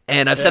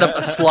 and I've set up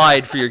a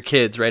slide for your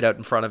kids right out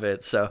in front of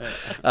it. So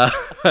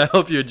I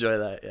hope you enjoy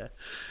that.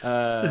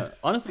 Yeah.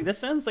 Honestly, this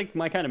sounds like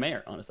my kind of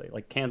mayor. Honestly,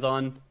 like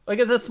hands-on. Like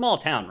it's a small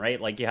town, right?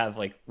 Like you have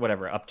like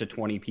whatever up to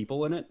 20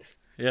 people in it.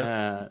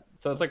 Yeah.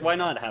 So it's like, why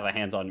not have a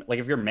hands-on? Like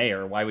if you're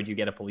mayor, why would you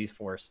get a police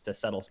force to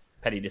settle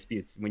petty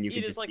disputes when you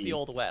could just It is like the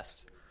Old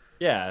West.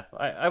 Yeah,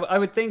 I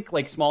would think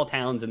like small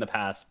towns in the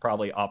past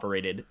probably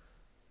operated,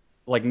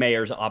 like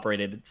mayors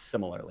operated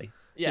similarly.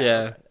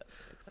 Yeah.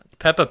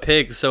 Peppa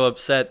Pig's so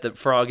upset that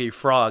Froggy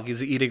Frog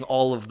is eating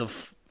all of the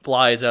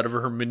flies out of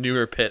her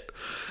manure pit.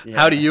 Yeah.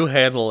 How do you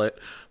handle it?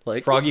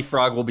 Like Froggy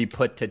Frog will be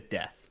put to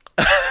death.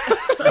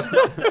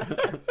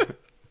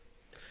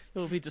 It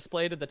will be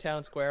displayed at the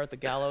town square at the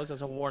gallows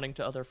as a warning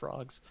to other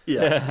frogs.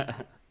 Yeah.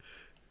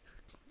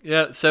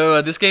 Yeah,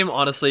 so this game,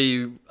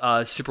 honestly,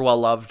 super well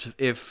loved.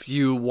 If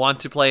you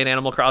want to play an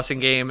Animal Crossing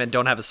game and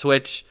don't have a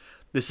Switch,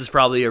 this is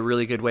probably a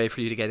really good way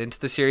for you to get into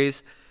the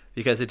series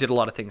because it did a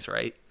lot of things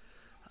right.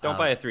 Don't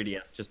buy a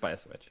 3DS, just buy a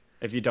Switch.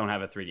 If you don't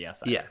have a 3DS.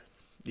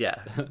 Yeah.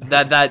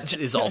 That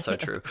is also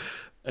true.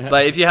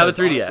 But if you have a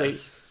 3DS...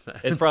 Honestly,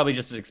 it's probably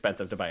just as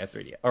expensive to buy a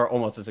 3DS, or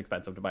almost as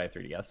expensive to buy a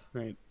 3DS,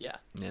 right? Yeah.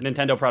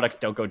 Nintendo products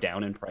don't go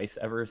down in price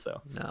ever,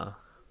 so. No.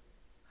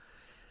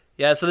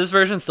 Yeah, so this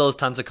version still has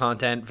tons of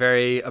content,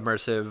 very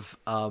immersive.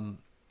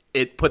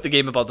 It put the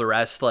game above the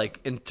rest, like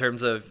in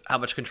terms of how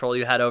much control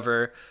you had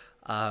over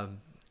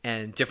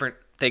and different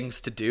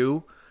things to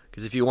do.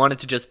 Because if you wanted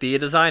to just be a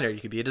designer, you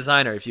could be a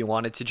designer. If you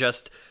wanted to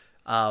just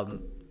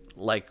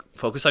like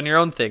focus on your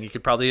own thing. You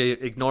could probably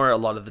ignore a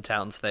lot of the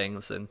town's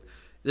things, and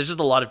there's just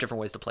a lot of different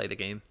ways to play the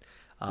game.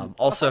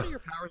 Also, how far do your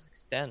powers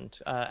extend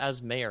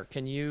as mayor?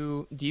 Do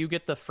you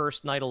get the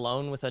first night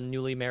alone with a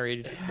newly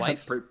married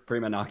wife?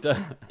 Prima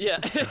nocta. Yeah,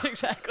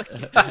 exactly.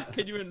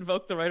 Can you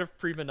invoke the right of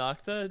prima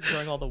nocta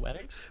during all the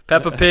weddings?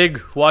 Peppa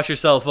Pig, wash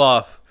yourself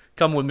off.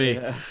 Come with me.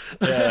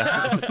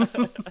 Yeah.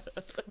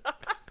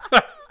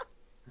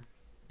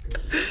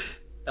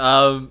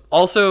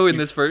 Also, in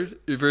this version,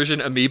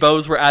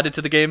 amiibos were added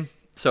to the game.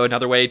 So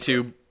another way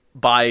to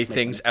buy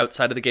things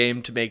outside of the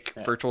game to make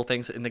virtual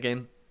things in the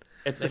game.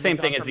 It's the same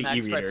thing as the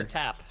e-reader. e-reader. To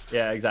tap.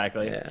 Yeah,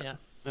 exactly. Yeah.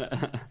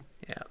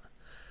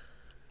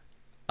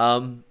 Yeah.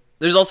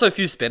 There's also a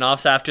few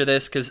spin-offs after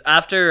this, because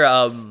after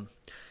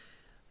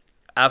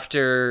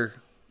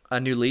A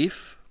New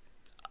Leaf,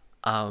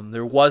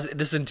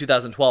 this is in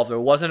 2012, there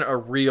wasn't a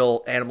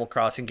real Animal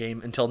Crossing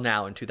game until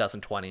now in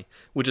 2020,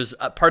 which is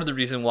part of the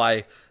reason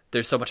why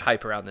there's so much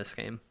hype around this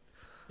game.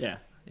 Yeah.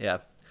 Yeah.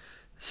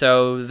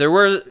 So there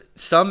were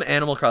some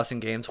Animal Crossing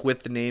games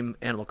with the name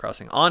Animal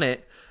Crossing on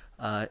it,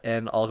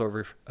 and I'll go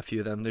over a few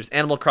of them. There's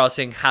Animal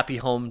Crossing Happy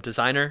Home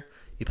Designer.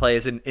 You play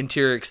as an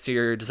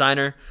interior-exterior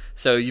designer.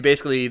 So you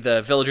basically,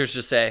 the villagers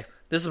just say,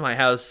 this is my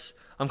house.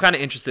 I'm kind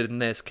of interested in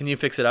this. Can you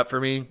fix it up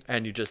for me?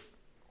 And you just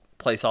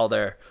place all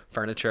their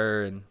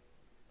furniture and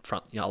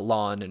front,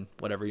 lawn and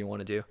whatever you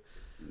want to do.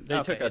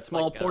 They took a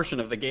small portion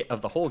of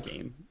the whole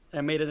game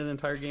and made it an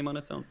entire game on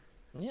its own.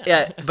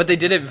 Yeah, but they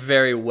did it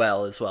very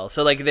well as well.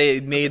 So like they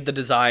made the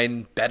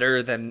design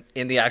better than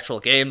in the actual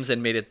games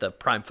and made it the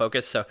prime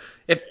focus. So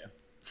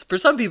for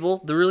some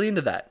people, they're really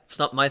into that. It's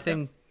not my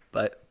thing,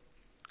 but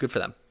good for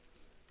them.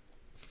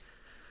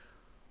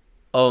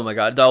 Oh my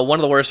god, one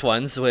of the worst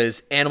ones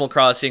was Animal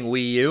Crossing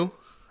Wii U.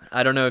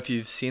 I don't know if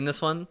you've seen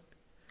this one.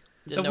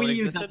 The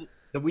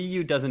Wii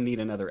U doesn't need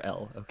another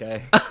L,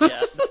 okay?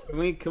 Yeah.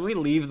 Can we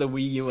leave the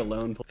Wii U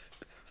alone, please?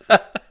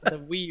 The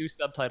Wii U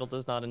subtitle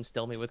does not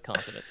instill me with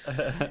confidence.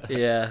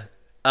 Yeah.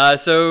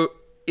 So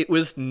it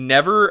was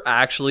never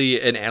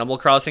actually an Animal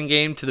Crossing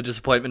game, to the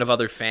disappointment of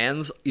other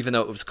fans, even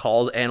though it was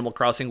called Animal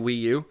Crossing Wii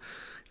U.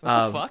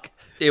 What the fuck?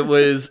 It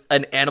was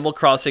an Animal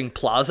Crossing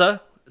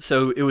Plaza.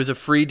 So it was a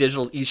free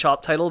digital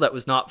eShop title that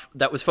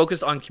was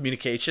focused on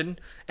communication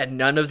and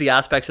none of the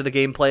aspects of the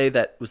gameplay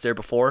that was there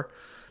before.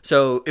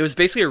 So it was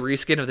basically a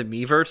reskin of the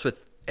Miiverse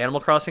with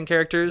Animal Crossing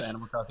characters.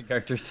 Animal Crossing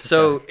characters.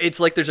 So it's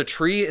like there's a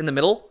tree in the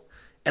middle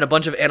and a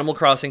bunch of Animal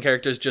Crossing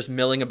characters just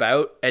milling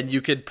about, and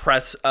you could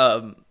press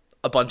a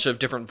bunch of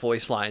different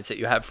voice lines that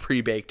you have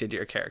pre-baked into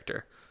your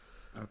character.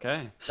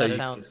 Okay. So that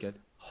sounds good.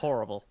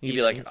 Horrible. You'd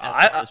be like, as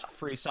far as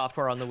free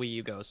software on the Wii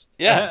U goes.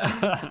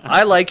 Yeah.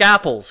 I like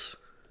apples.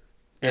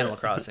 Animal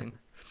Crossing.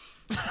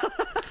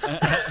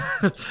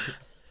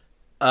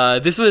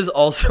 This was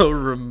also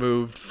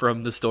removed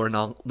from the store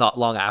not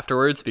long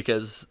afterwards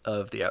because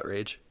of the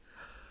outrage.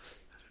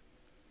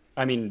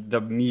 I mean, the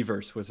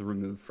Miiverse was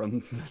removed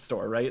from the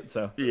store, right?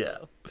 So yeah,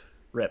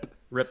 rip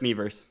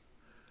Miiverse.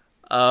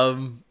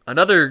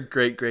 Another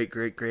great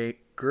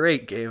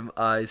game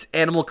is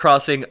Animal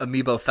Crossing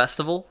Amiibo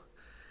Festival,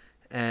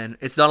 and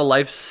it's not a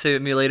life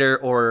simulator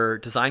or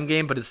design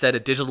game, but instead a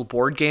digital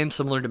board game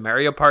similar to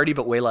Mario Party,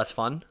 but way less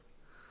fun.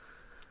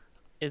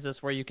 Is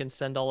this where you can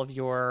send all of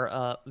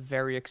your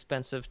very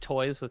expensive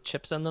toys with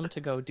chips in them to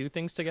go do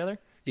things together?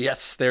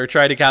 Yes, they were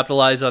trying to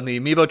capitalize on the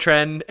Amiibo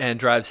trend and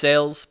drive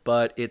sales,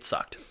 but it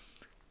sucked.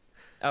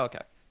 Oh,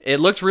 okay.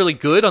 It looked really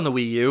good on the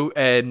Wii U,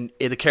 and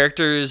the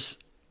characters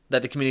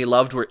that the community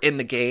loved were in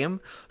the game,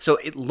 so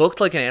it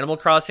looked like an Animal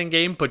Crossing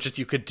game, but just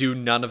you could do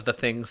none of the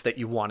things that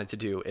you wanted to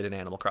do in an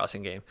Animal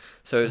Crossing game.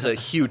 So it was a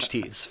huge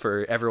tease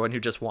for everyone who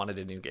just wanted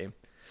a new game.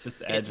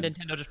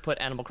 Nintendo just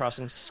put Animal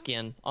Crossing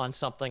skin on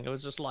something. It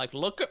was just like,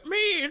 look at me,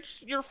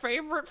 it's your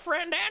favorite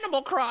friend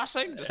Animal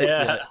Crossing. Just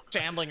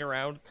shambling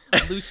around.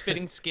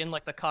 Loose-fitting skin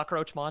like the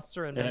cockroach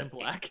monster in Men in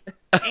Black.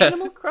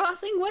 Animal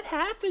Crossing, what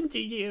happened to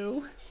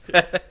you?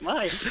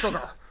 My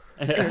sugar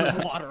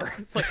and water.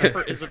 It's like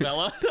for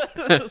Isabella.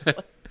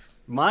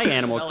 My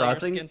Animal Isabella,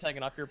 Crossing. Your skin's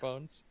hanging off your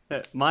bones.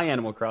 My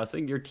Animal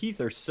Crossing, your teeth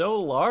are so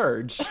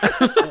large.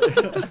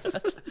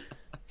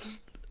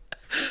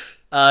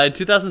 In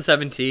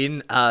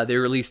 2017, they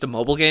released a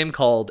mobile game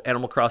called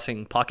Animal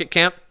Crossing Pocket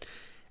Camp.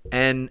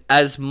 And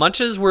as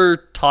much as we're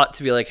taught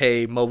to be like,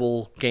 hey,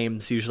 mobile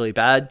games usually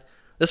bad,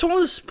 this one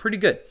was pretty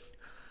good.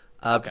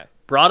 Okay.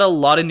 Brought a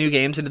lot of new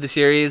games into the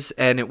series,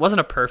 and it wasn't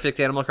a perfect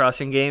Animal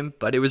Crossing game,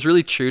 but it was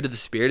really true to the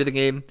spirit of the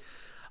game.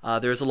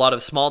 There was a lot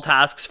of small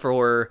tasks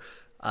for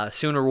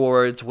soon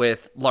rewards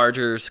with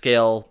larger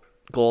scale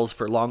goals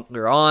for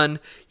longer on.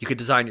 You could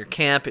design your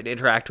camp and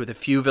interact with a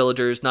few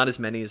villagers, not as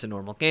many as a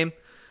normal game.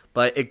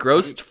 But it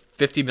grossed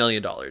 $50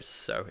 million,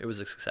 so it was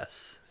a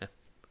success. Yeah.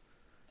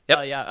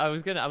 Yep. Yeah, I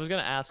was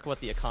gonna ask what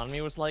the economy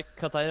was like,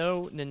 because I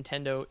know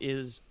Nintendo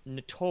is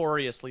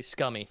notoriously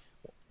scummy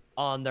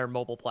on their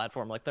mobile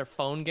platform. Like their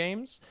phone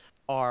games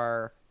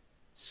are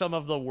some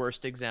of the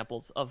worst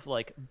examples of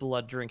like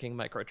blood drinking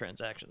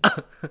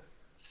microtransactions.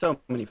 So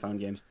many phone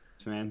games,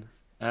 man.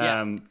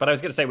 But I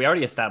was gonna say we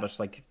already established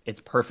like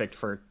it's perfect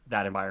for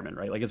that environment,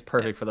 right? Like it's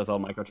perfect for those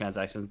little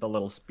microtransactions, the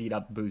little speed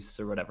up boosts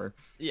or whatever.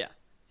 Yeah.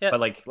 But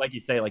like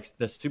you say, like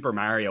the Super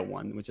Mario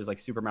one, which is like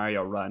Super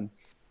Mario Run,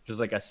 which is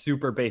like a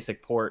super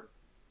basic port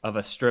of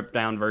a stripped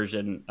down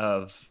version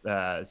of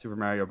Super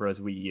Mario Bros.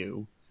 Wii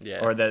U,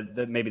 or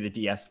the maybe the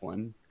DS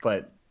one,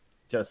 but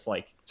just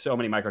like so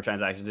many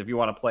microtransactions. If you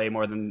want to play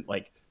more than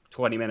like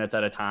 20 minutes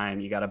at a time,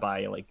 you got to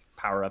buy like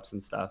power ups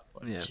and stuff.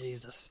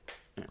 Jesus.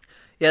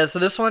 Yeah, so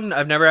this one,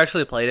 I've never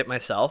actually played it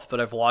myself,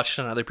 but I've watched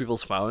on other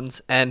people's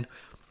phones. And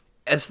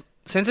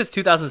since it's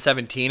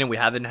 2017 and we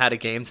haven't had a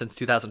game since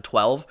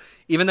 2012,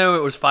 even though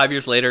it was 5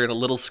 years later and a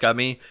little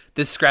scummy,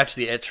 this scratched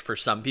the itch for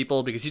some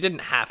people because you didn't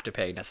have to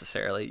pay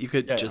necessarily. You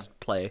could just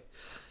play.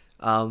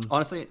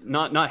 Honestly,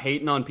 not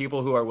hating on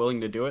people who are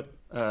willing to do it.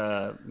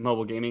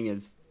 Mobile gaming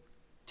is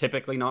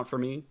typically not for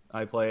me.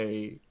 I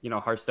play,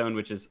 Hearthstone,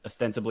 which is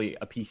ostensibly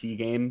a PC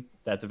game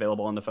that's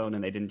available on the phone,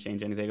 and they didn't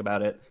change anything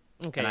about it.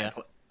 Okay, and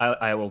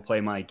I will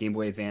play my Game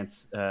Boy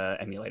Advance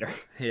emulator.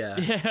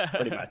 Yeah.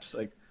 Pretty much.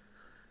 Like,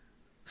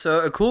 so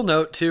a cool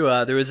note too.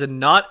 There was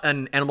not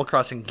an Animal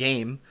Crossing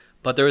game,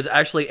 but there was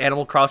actually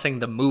Animal Crossing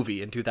the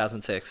movie in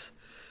 2006.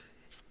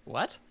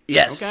 What?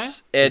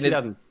 Yes. Okay. And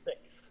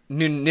 2006.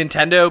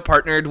 Nintendo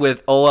partnered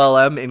with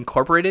OLM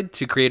Incorporated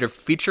to create a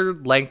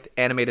feature-length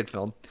animated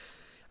film.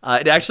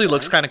 It actually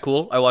looks kind of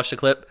cool. I watched a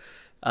clip.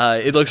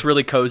 It looks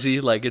really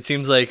cozy. Like it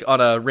seems like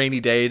on a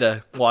rainy day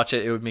to watch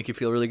it, it would make you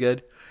feel really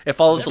good. It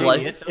follows the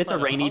life. It's a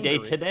rainy day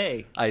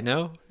today. I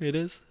know it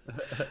is.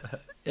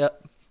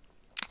 Yep.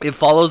 It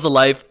follows the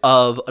life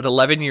of an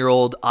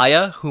 11-year-old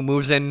Aya who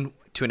moves in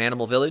to an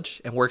animal village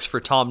and works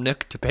for Tom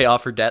Nook to pay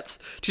off her debts.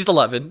 She's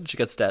 11. She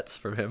gets debts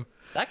from him.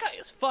 That guy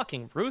is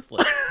fucking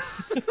ruthless.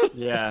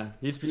 Yeah,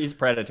 he's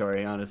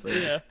predatory,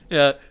 honestly.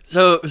 Yeah.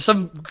 So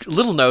some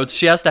little notes.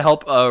 She has to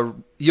help a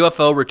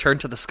UFO return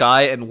to the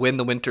sky and win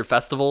the Winter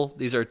Festival.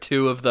 These are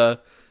two of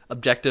the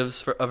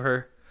objectives of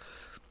her.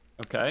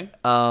 Okay.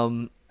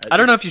 I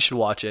don't know if you should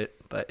watch it,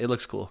 but it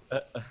looks cool.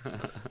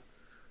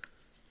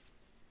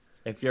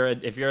 If you're a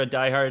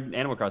diehard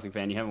Animal Crossing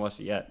fan, you haven't watched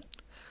it yet.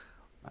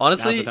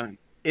 Honestly,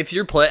 if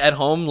you're at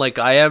home like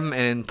I am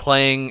and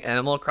playing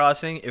Animal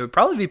Crossing, it would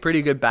probably be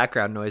pretty good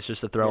background noise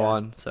just to throw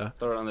on. So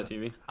throw it on the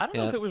TV. I don't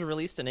know if it was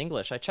released in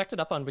English. I checked it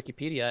up on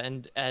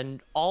Wikipedia,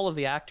 and all of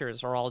the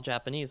actors are all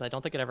Japanese. I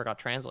don't think it ever got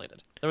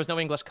translated. There was no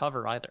English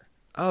cover either.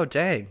 Oh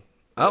dang.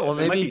 Oh well,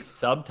 it might maybe be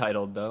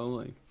subtitled though.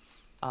 Like...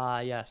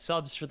 yeah,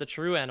 subs for the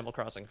true Animal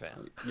Crossing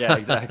fan. Yeah,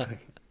 exactly.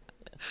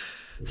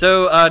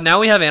 So now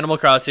we have Animal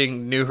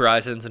Crossing New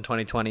Horizons in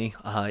 2020.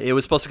 It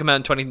was supposed to come out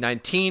in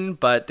 2019,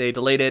 but they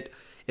delayed it.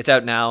 It's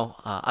out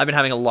now. I've been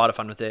having a lot of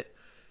fun with it.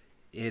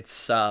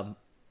 It's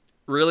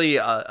really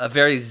a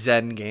very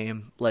zen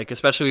game, like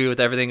especially with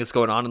everything that's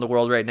going on in the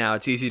world right now.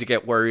 It's easy to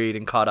get worried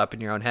and caught up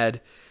in your own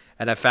head,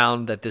 and I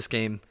found that this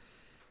game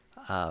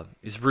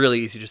is really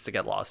easy just to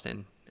get lost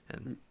in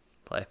and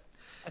play.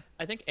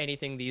 I think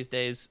anything these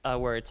days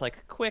where it's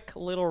like quick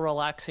little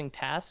relaxing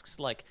tasks,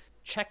 like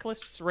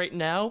checklists right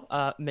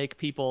now make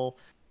people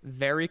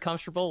very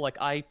comfortable. Like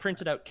I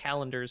printed out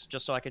calendars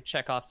just so I could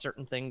check off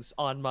certain things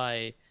on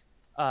my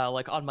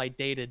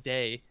day to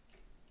day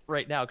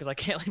right now because I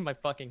can't leave my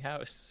fucking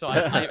house. So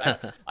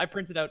I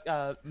printed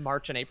out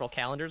March and April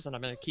calendars, and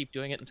I'm gonna keep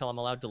doing it until I'm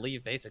allowed to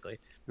leave. Basically,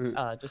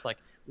 just like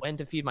when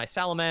to feed my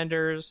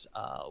salamanders,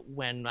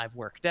 when I've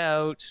worked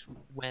out,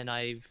 when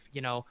I've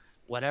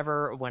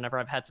whenever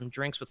I've had some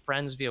drinks with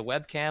friends via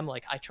webcam.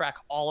 Like I track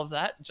all of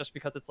that just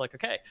because it's like,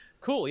 okay,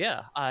 cool,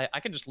 yeah, I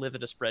can just live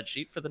in a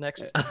spreadsheet for the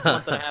next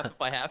month and a half if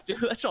I have to.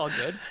 That's all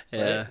good.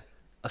 Yeah. Right?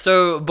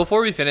 So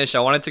before we finish, I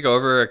wanted to go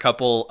over a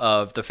couple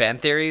of the fan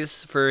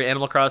theories for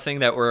Animal Crossing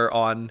that were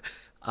on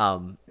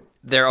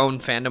their own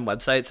fandom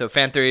website. So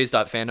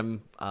fantheories.fandom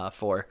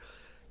for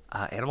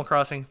Animal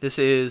Crossing. This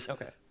is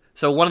okay.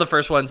 So one of the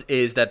first ones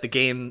is that the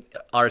game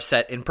are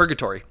set in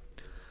purgatory.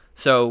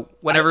 So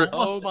whenever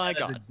my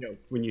god,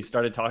 when you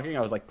started talking,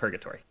 I was like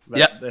purgatory.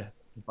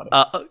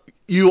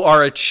 You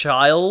are a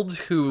child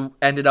who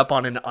ended up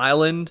on an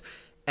island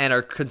and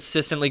are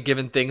consistently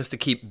given things to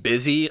keep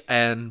busy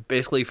and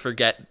basically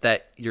forget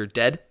that you're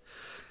dead.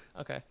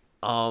 Okay.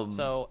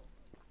 So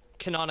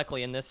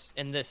canonically in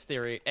this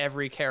theory,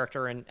 every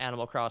character in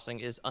Animal Crossing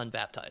is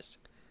unbaptized.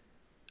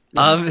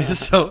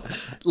 So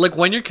like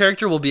when your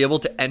character will be able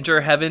to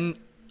enter heaven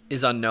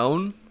is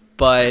unknown,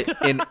 but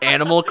in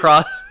Animal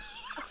Crossing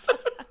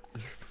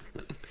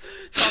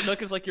Tom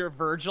Nook is like your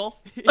Virgil.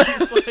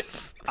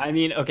 I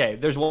mean, okay,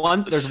 there's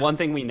one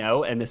thing we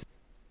know, and this is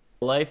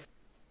life.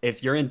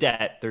 If you're in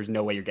debt, there's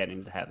no way you're getting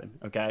into heaven.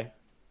 Okay,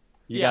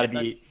 you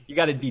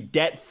gotta be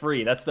debt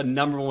free. That's the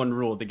number one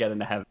rule to get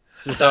into heaven.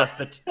 Just ask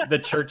the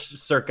church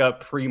circa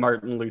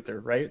pre-Martin Luther,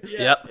 right?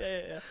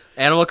 Yeah.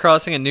 Animal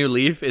Crossing: A New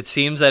Leaf. It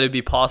seems that it'd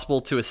be possible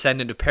to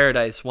ascend into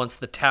paradise once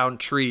the town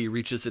tree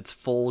reaches its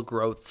full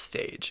growth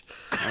stage.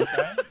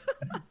 Okay.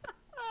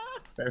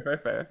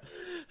 Fair.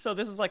 So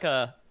this is like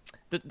a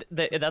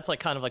That's like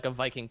kind of like a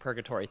Viking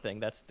purgatory thing.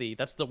 That's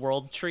the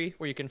world tree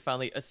where you can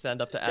finally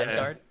ascend up to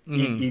Asgard.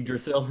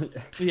 Yggdrasil.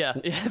 Yeah,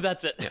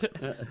 that's it.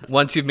 Yeah.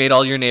 Once you've made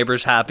all your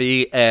neighbors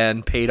happy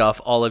and paid off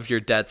all of your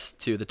debts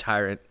to the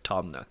tyrant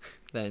Tom Nook,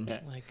 then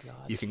My God.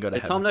 you can go to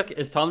heaven.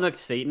 Is Tom Nook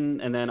Satan,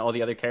 and then all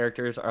the other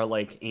characters are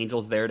like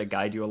angels there to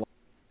guide you along?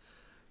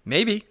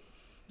 Maybe.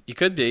 You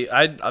could be.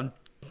 I'm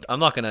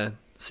not gonna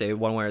say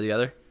one way or the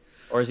other.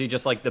 Or is he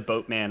just like the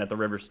boatman at the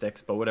river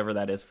Styx, but whatever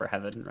that is for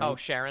heaven, right? Oh,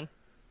 Sharon.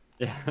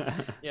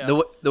 Yeah.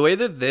 The way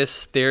that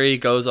this theory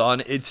goes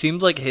on, it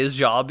seems like his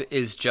job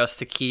is just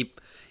to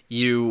keep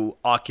you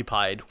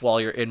occupied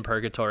while you're in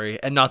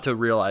purgatory and not to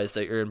realize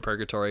that you're in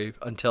purgatory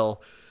until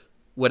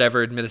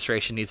whatever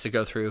administration needs to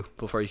go through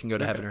before you can go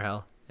to heaven or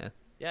hell. Yeah.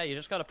 Yeah, you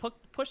just gotta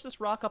push this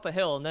rock up a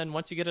hill, and then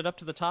once you get it up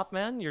to the top,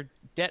 man, you're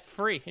debt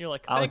free. And you're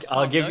like, thanks,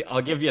 I'll Tom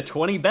Nook. give you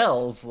 20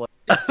 bells.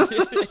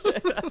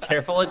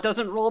 Careful, it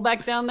doesn't roll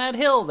back down that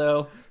hill,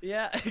 though.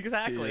 Yeah,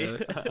 exactly.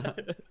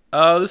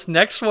 This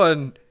next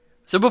one.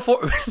 So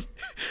before,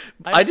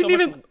 I didn't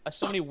even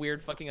so many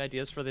weird fucking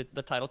ideas for the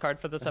title card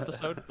for this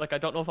episode. Like, I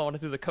don't know if I want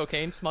to do the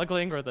cocaine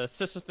smuggling or the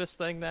Sisyphus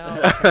thing now.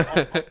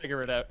 I'll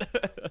figure it out.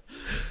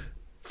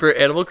 For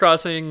Animal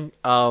Crossing,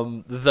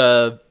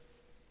 the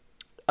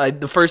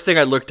first thing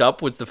I looked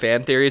up was the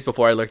fan theories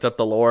before I looked up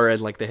the lore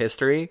and like the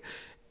history,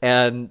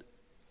 and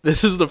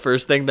this is the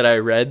first thing that I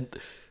read: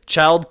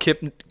 child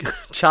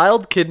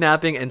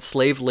kidnapping and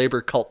slave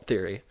labor cult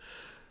theory.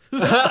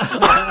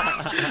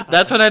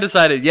 That's when I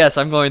decided, yes,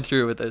 I'm going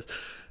through with this.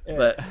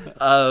 But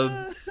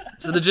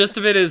so the gist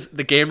of it is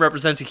the game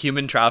represents a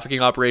human trafficking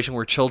operation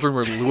where children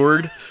were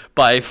lured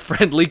by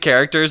friendly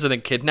characters and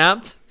then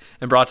kidnapped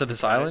and brought to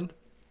this island.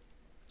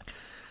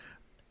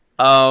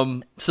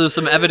 So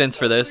some evidence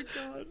for this.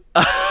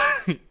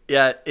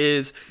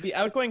 Is the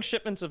outgoing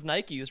shipments of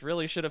Nikes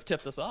really should have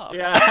tipped us off.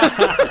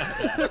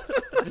 Yeah.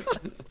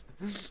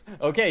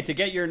 Okay, to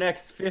get your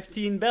next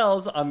 15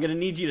 bells, I'm gonna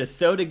need you to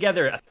sew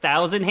together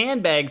 1,000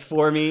 handbags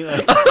for me.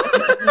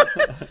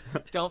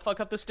 Don't fuck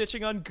up the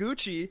stitching on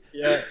Gucci.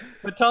 Yeah.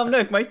 But Tom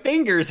Nook, my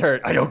fingers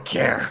hurt. I don't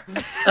care.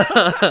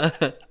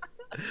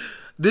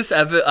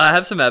 I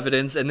have some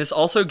evidence, and this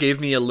also gave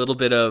me a little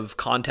bit of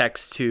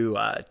context to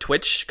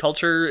Twitch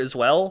culture as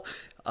well.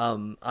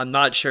 I'm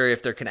not sure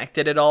if they're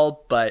connected at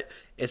all, but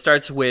it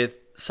starts with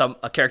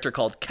a character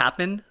called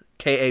Kappn,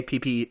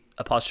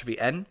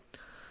 Kappn.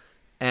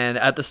 And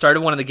at the start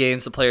of one of the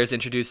games, the player is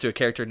introduced to a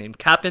character named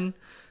Kappn,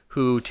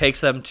 who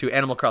takes them to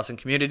Animal Crossing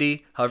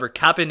community. However,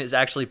 Kappn is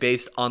actually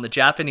based on the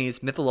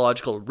Japanese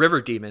mythological river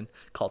demon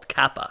called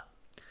Kappa.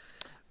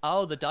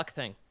 Oh, the duck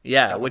thing.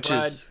 Yeah, which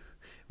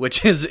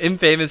is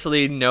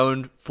infamously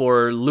known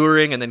for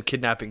luring and then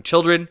kidnapping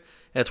children.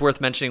 And it's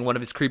worth mentioning one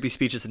of his creepy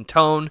speeches in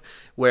Tone,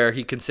 where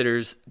he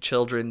considers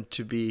children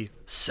to be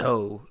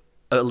so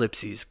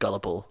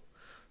gullible.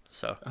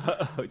 So,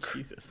 oh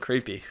Jesus,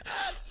 creepy,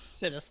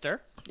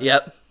 sinister.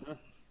 Yep.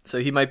 So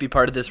he might be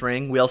part of this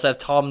ring. We also have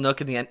Tom Nook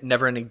in the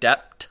Never-Ending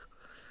Debt,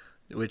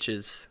 which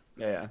is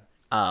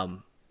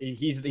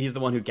he's the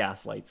one who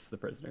gaslights the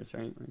prisoners,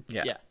 right?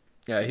 Yeah.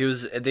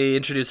 They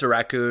introduced a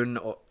raccoon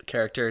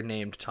character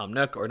named Tom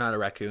Nook, or not a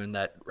raccoon,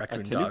 that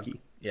raccoon dog.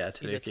 Yeah,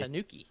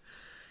 Tanuki.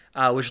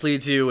 Which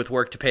leads you with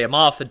work to pay him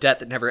off, a debt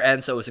that never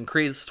ends, so it was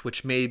increased,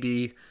 which may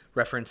be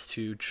reference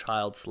to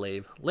child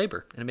slave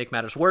labor. And to make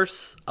matters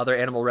worse, other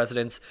animal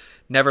residents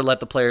never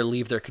let the player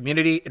leave their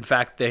community. In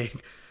fact, they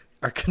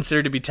are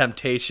considered to be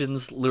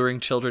temptations, luring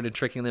children and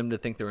tricking them to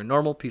think they're a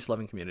normal,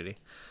 peace-loving community.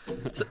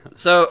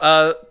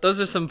 So those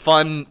are some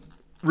fun,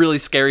 really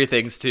scary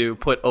things to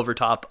put over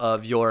top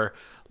of your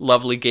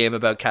lovely game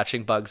about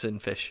catching bugs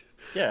and fish.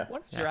 Yeah.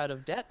 Once you're out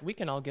of debt, we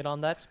can all get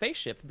on that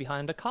spaceship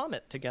behind a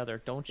comet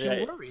together. Don't you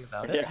worry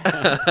about it.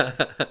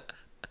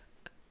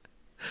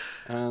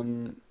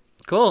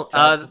 Cool.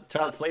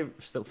 Child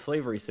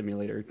slavery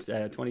simulator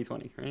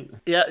 2020, right?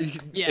 Yeah.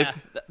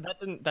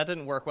 That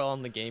didn't work well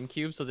on the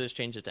GameCube, so they just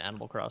changed it to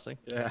Animal Crossing.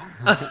 Yeah.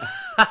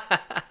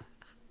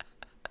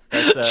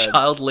 That's,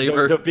 child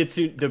labor.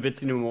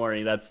 Dobitsu no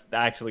Mori. That's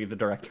actually the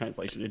direct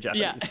translation to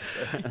Japanese.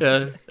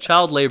 Yeah.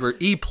 Child labor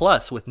E+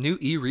 with new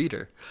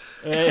e-reader.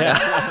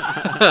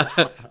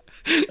 Yeah.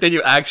 Then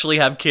you actually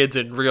have kids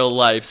in real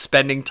life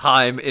spending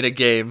time in a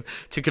game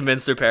to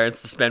convince their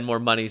parents to spend more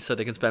money so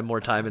they can spend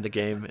more time in the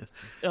game.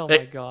 Oh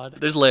my God.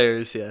 There's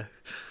layers, yeah.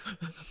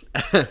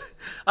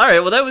 All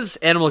right, well, that was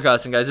Animal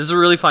Crossing, guys. This is a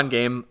really fun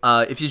game.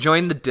 If you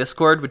join the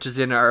Discord, which is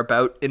in our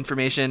about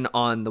information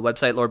on the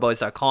website,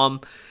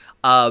 loreboys.com,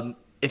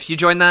 if you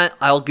join that,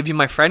 I'll give you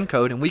my friend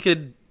code, and we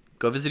could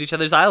go visit each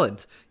other's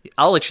islands.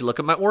 I'll let you look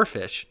at my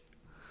oarfish.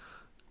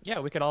 Yeah,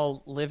 we could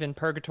all live in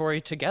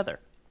purgatory together.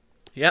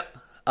 Yep.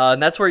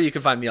 And that's where you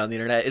can find me on the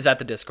internet, is at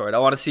the Discord. I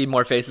want to see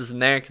more faces in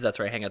there, because that's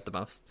where I hang out the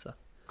most. So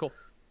cool.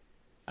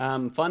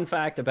 Fun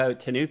fact about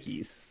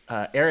Tanukis.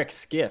 Eric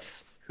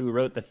Skiff, who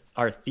wrote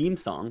our theme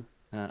song,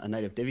 A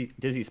Night of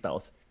Dizzy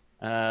Spells,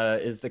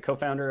 is the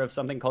co-founder of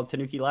something called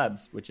Tanuki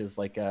Labs, which is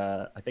like,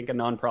 I think, a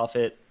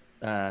non-profit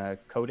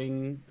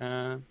coding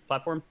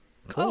platform.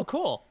 Cool. Oh,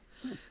 cool.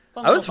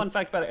 Fun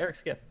fact about Eric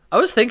Skiff. I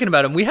was thinking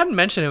about him. We hadn't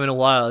mentioned him in a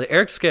while.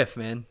 Eric Skiff,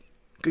 man.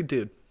 Good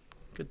dude.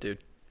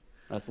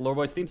 That's the Lore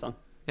Boys theme song.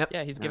 Yep.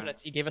 Yeah,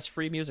 he gave us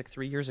free music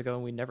 3 years ago,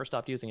 and we never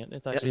stopped using it.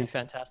 It's actually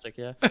fantastic.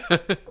 Yeah.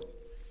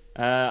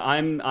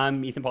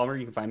 I'm Ethan Palmer.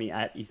 You can find me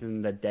at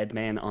Ethan the Dead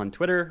Man on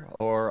Twitter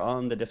or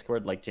on the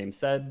Discord, like James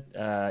said.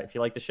 If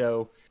you like the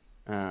show,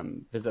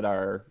 visit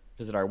our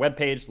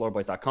webpage,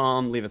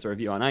 loreboys.com. Leave us a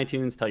review on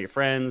iTunes. Tell your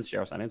friends.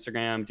 Share us on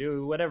Instagram.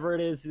 Do whatever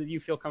it is that you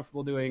feel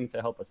comfortable doing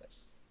to help us out.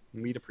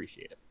 We'd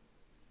appreciate it.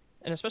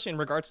 And especially in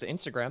regards to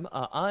Instagram,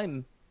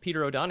 I'm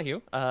Peter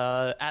O'Donohue,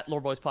 at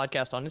Lore Boys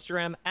Podcast on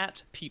Instagram,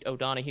 at Pete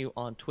O'Donohue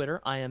on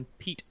Twitter. I am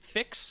Pete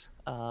Fix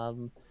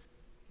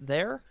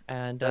there,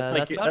 and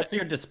that's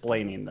your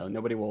display name, though.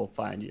 Nobody will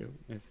find you.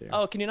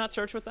 Oh, can you not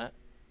search with that?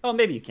 Oh,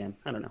 maybe you can.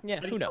 I don't know. Yeah,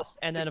 who knows?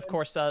 And then, of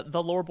course,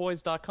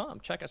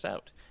 theloreboys.com. Check us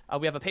out.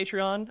 We have a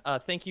Patreon.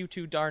 Thank you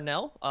to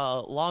Darnell,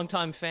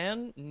 longtime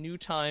fan,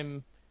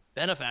 new-time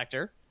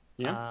benefactor.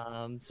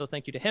 Yeah. So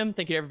thank you to him.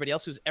 Thank you to everybody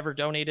else who's ever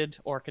donated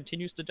or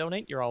continues to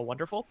donate. You're all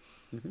wonderful.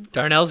 Mm-hmm.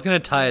 Darnell's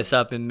going to tie us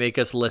up and make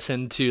us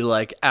listen to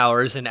like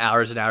hours and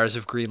hours and hours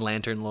of Green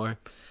Lantern lore.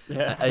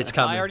 Yeah. It's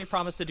coming. I already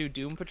promised to do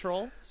Doom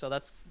Patrol, so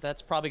that's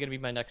probably going to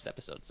be my next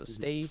episode. So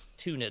stay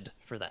tuned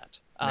for that.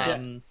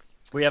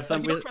 We have some.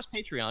 If you don't trust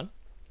Patreon,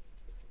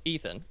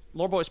 Ethan,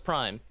 Lore Boys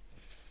Prime.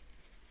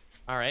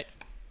 All right.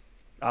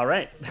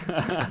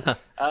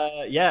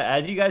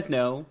 As you guys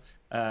know,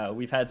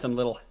 we've had some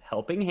little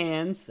helping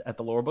hands at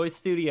the Lore Boys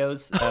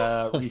Studios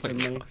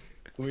recently.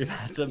 We've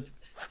had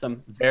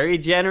some very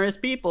generous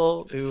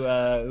people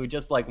who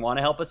just like want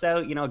to help us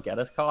out. Get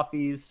us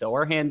coffees, sew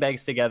our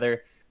handbags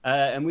together,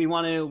 and we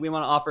want to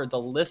offer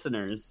the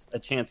listeners a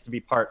chance to be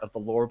part of the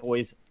Lore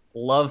Boys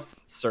Love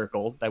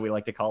Circle, that we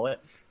like to call it.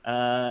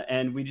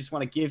 And we just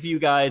want to give you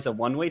guys a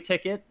one-way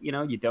ticket. You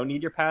don't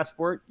need your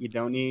passport. You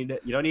don't need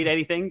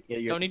anything.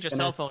 You don't need your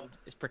cell phone,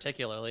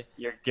 particularly.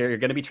 You're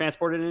going to be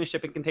transported in a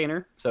shipping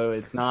container, so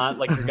it's not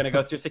like you're going to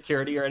go through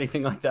security or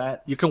anything like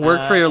that. You can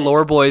work for your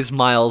Lore Boys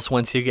miles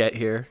once you get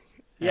here.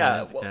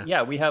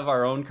 Yeah, we have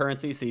our own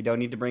currency, so you don't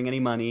need to bring any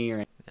money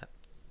or.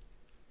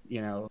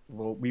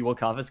 We will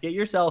confiscate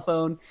your cell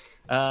phone.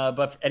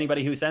 But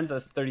anybody who sends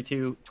us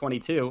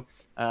 3222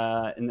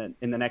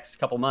 in the next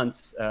couple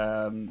months,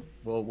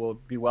 will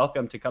be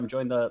welcome to come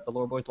join the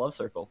Lore Boys Love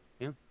Circle.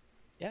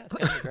 Yeah, it's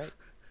gonna be great.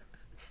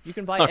 You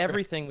can buy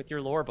everything with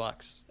your lore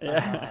bucks.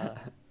 Yeah.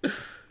 So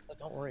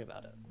don't worry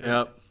about it.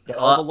 Yep. Get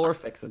all the lore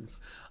fixins.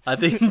 I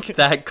think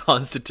that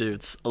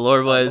constitutes a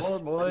Lore Boys.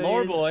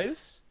 Lore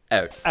Boys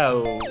out.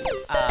 Oh.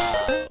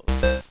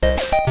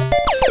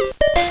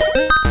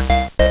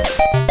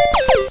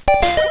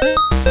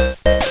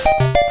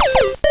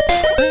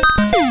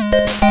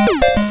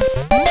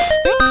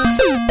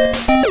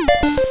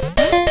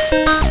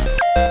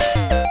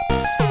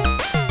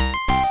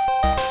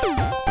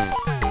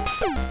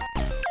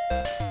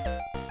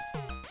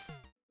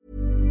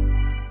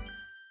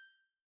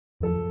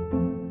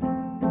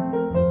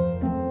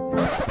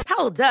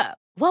 Hold up.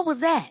 What was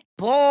that?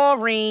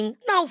 Boring.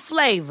 No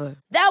flavor.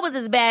 That was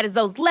as bad as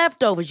those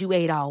leftovers you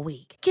ate all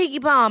week.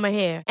 Keke Palmer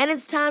here, and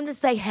it's time to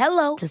say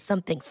hello to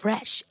something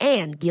fresh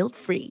and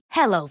guilt-free.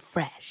 Hello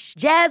Fresh.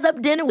 Jazz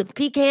up dinner with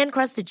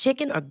pecan-crusted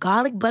chicken or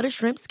garlic butter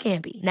shrimp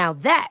scampi. Now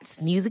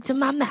that's music to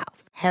my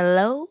mouth.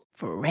 Hello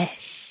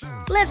Fresh.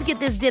 Let's get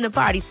this dinner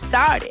party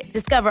started.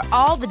 Discover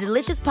all the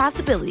delicious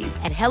possibilities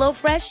at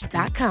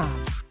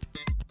HelloFresh.com.